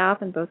command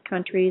staff in both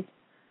countries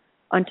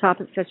on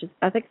topics such as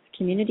ethics,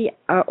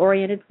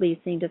 community-oriented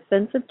policing,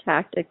 defensive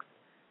tactics,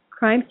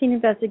 crime scene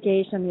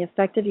investigation, and the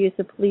effective use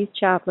of police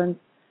chaplains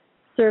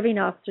serving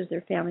officers,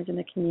 their families, in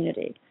the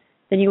community.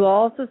 Then you will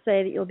also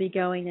say that you'll be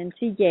going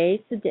into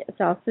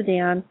South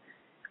Sudan,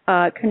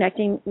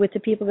 connecting with the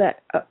people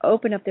that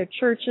open up their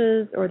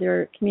churches or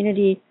their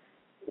community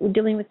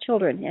dealing with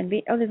children. And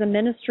there's a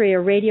ministry, a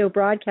radio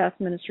broadcast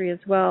ministry as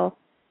well.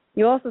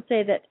 You also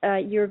say that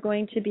you're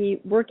going to be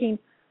working,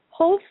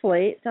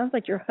 hopefully, it sounds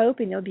like you're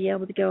hoping they'll be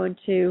able to go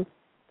through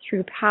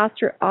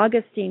Pastor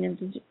Augustine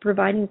and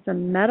providing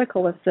some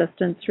medical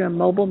assistance through a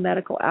mobile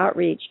medical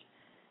outreach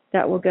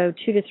that will go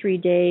 2 to 3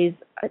 days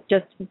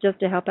just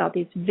to help out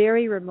these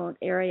very remote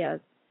areas.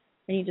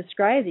 And you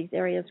describe these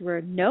areas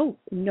where no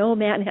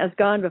man has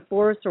gone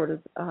before sort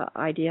of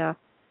idea.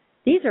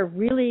 These are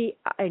really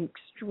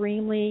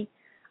extremely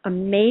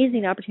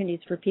amazing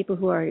opportunities for people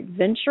who are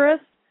adventurous,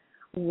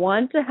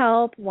 want to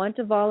help, want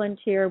to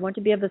volunteer, want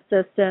to be of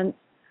assistance,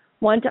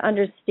 want to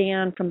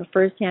understand from a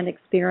firsthand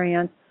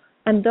experience.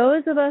 And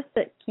those of us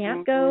that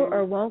can't go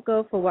or won't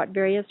go for what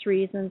various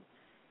reasons,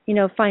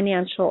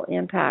 financial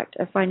impact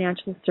of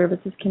financial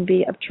services can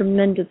be of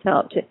tremendous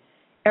help to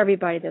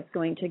everybody that's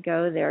going to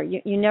go there.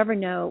 You never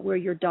know where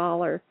your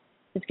dollar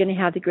is going to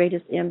have the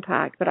greatest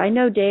impact. But I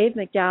know Dave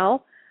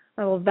McDowell.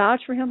 I will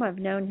vouch for him. I've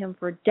known him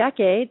for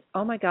decades.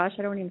 Oh, my gosh,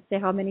 I don't even say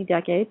how many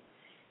decades.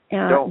 He's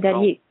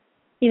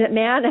a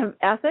man of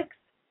ethics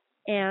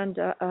and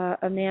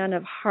a man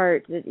of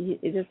heart.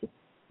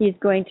 He's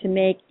going to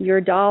make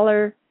your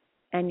dollar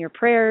and your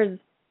prayers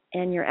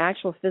and your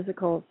actual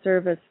physical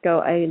service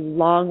go a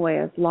long way,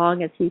 as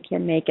long as he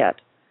can make it.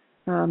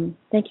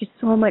 Thank you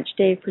so much,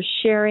 Dave, for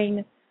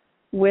sharing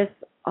with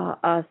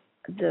us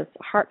this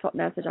heartfelt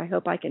message. I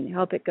hope I can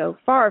help it go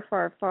far,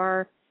 far,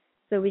 far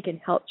so we can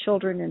help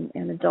children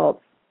and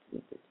adults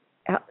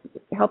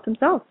help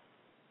themselves.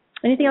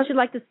 Anything else you'd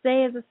like to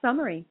say as a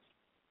summary?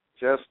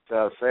 Just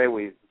say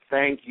we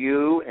thank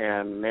you,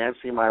 and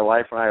Nancy, my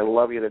wife, and I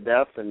love you to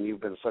death, and you've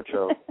been such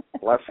a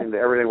blessing to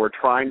everything we're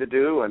trying to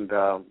do, and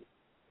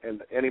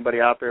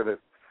anybody out there that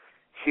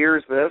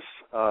hears this,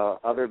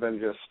 other than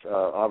just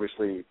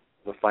obviously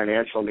the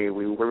financial need,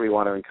 we really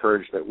want to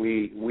encourage that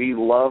we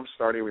love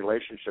starting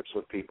relationships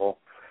with people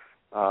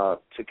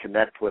to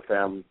connect with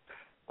them,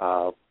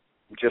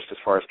 just as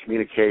far as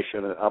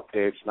communication and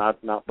updates, not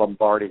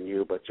bombarding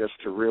you, but just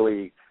to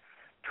really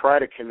try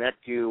to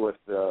connect you with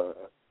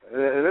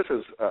and this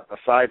is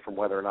aside from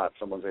whether or not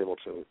someone's able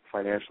to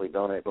financially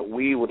donate, but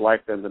we would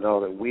like them to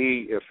know that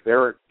if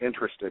they're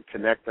interested,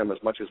 connect them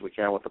as much as we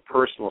can with the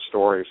personal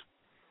stories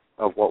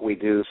of what we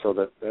do, so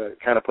that it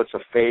kind of puts a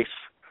face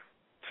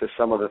to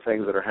some of the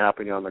things that are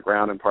happening on the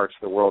ground in parts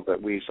of the world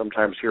that we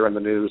sometimes hear in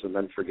the news and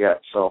then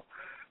forget. So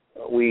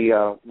we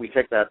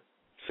take that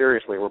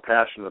seriously. We're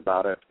passionate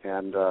about it,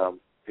 and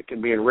it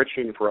can be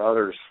enriching for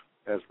others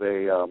as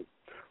they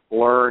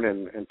learn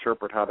and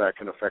interpret how that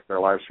can affect their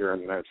lives here in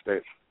the United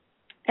States.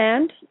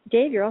 And,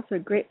 Dave, you're also a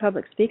great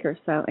public speaker,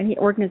 so any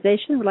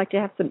organization would like to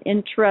have some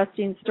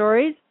interesting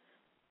stories,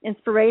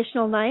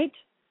 inspirational night,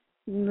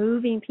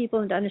 moving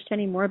people into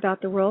understanding more about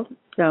the world,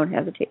 don't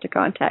hesitate to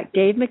contact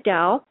Dave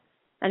McDowell.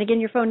 And again,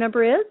 your phone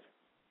number is?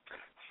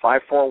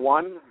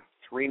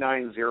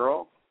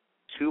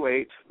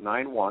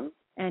 541-390-2891.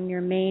 And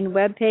your main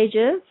web page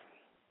is?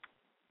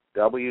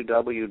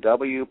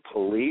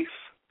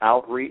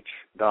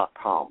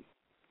 www.policeoutreach.com.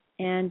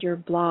 And your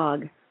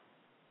blog?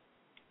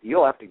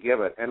 You'll have to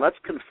give it. And let's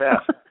confess,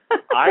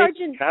 I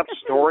have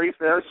stories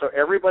there, so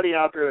everybody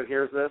out there that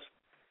hears this,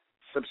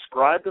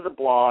 subscribe to the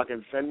blog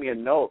and send me a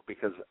note,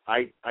 because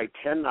I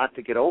tend not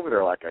to get over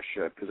there like I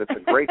should, because it's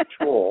a great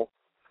tool.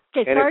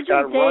 Okay, and Sergeant it's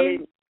got Dave.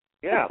 running.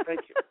 Yeah, thank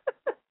you.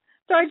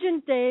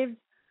 Sergeant Dave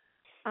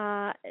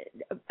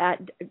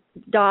at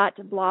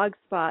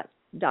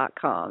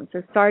 .blogspot.com.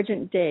 So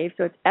Sergeant Dave,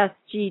 so it's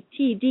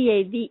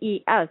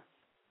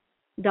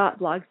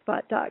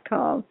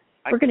SGTDAVES.blogspot.com.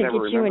 We're going to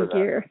get you in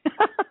gear.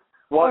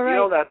 Well,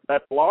 right.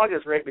 That blog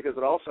is great because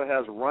it also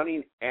has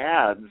running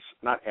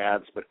not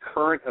ads, but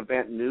current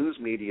event news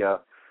media,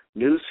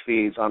 news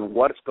feeds on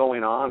what's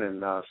going on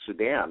in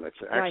Sudan.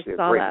 It's actually a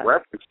great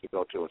reference to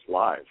go to. It's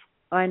live.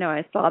 I know.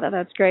 I saw that.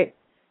 That's great.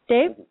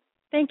 Dave,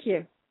 thank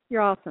you.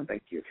 You're awesome.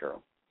 Thank you,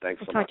 Carol.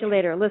 Thanks so much. We'll talk to you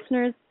later.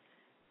 Listeners,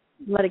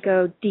 let it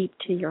go deep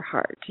to your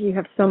heart. You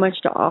have so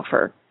much to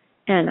offer,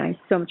 and I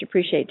so much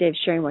appreciate Dave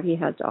sharing what he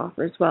has to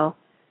offer as well.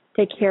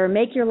 Take care.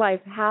 Make your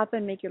life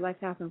happen. Make your life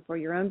happen for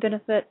your own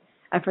benefit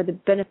and for the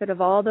benefit of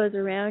all those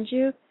around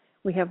you.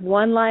 We have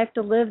one life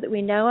to live that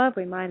we know of.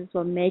 We might as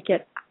well make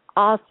it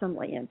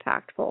awesomely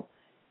impactful.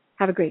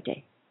 Have a great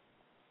day.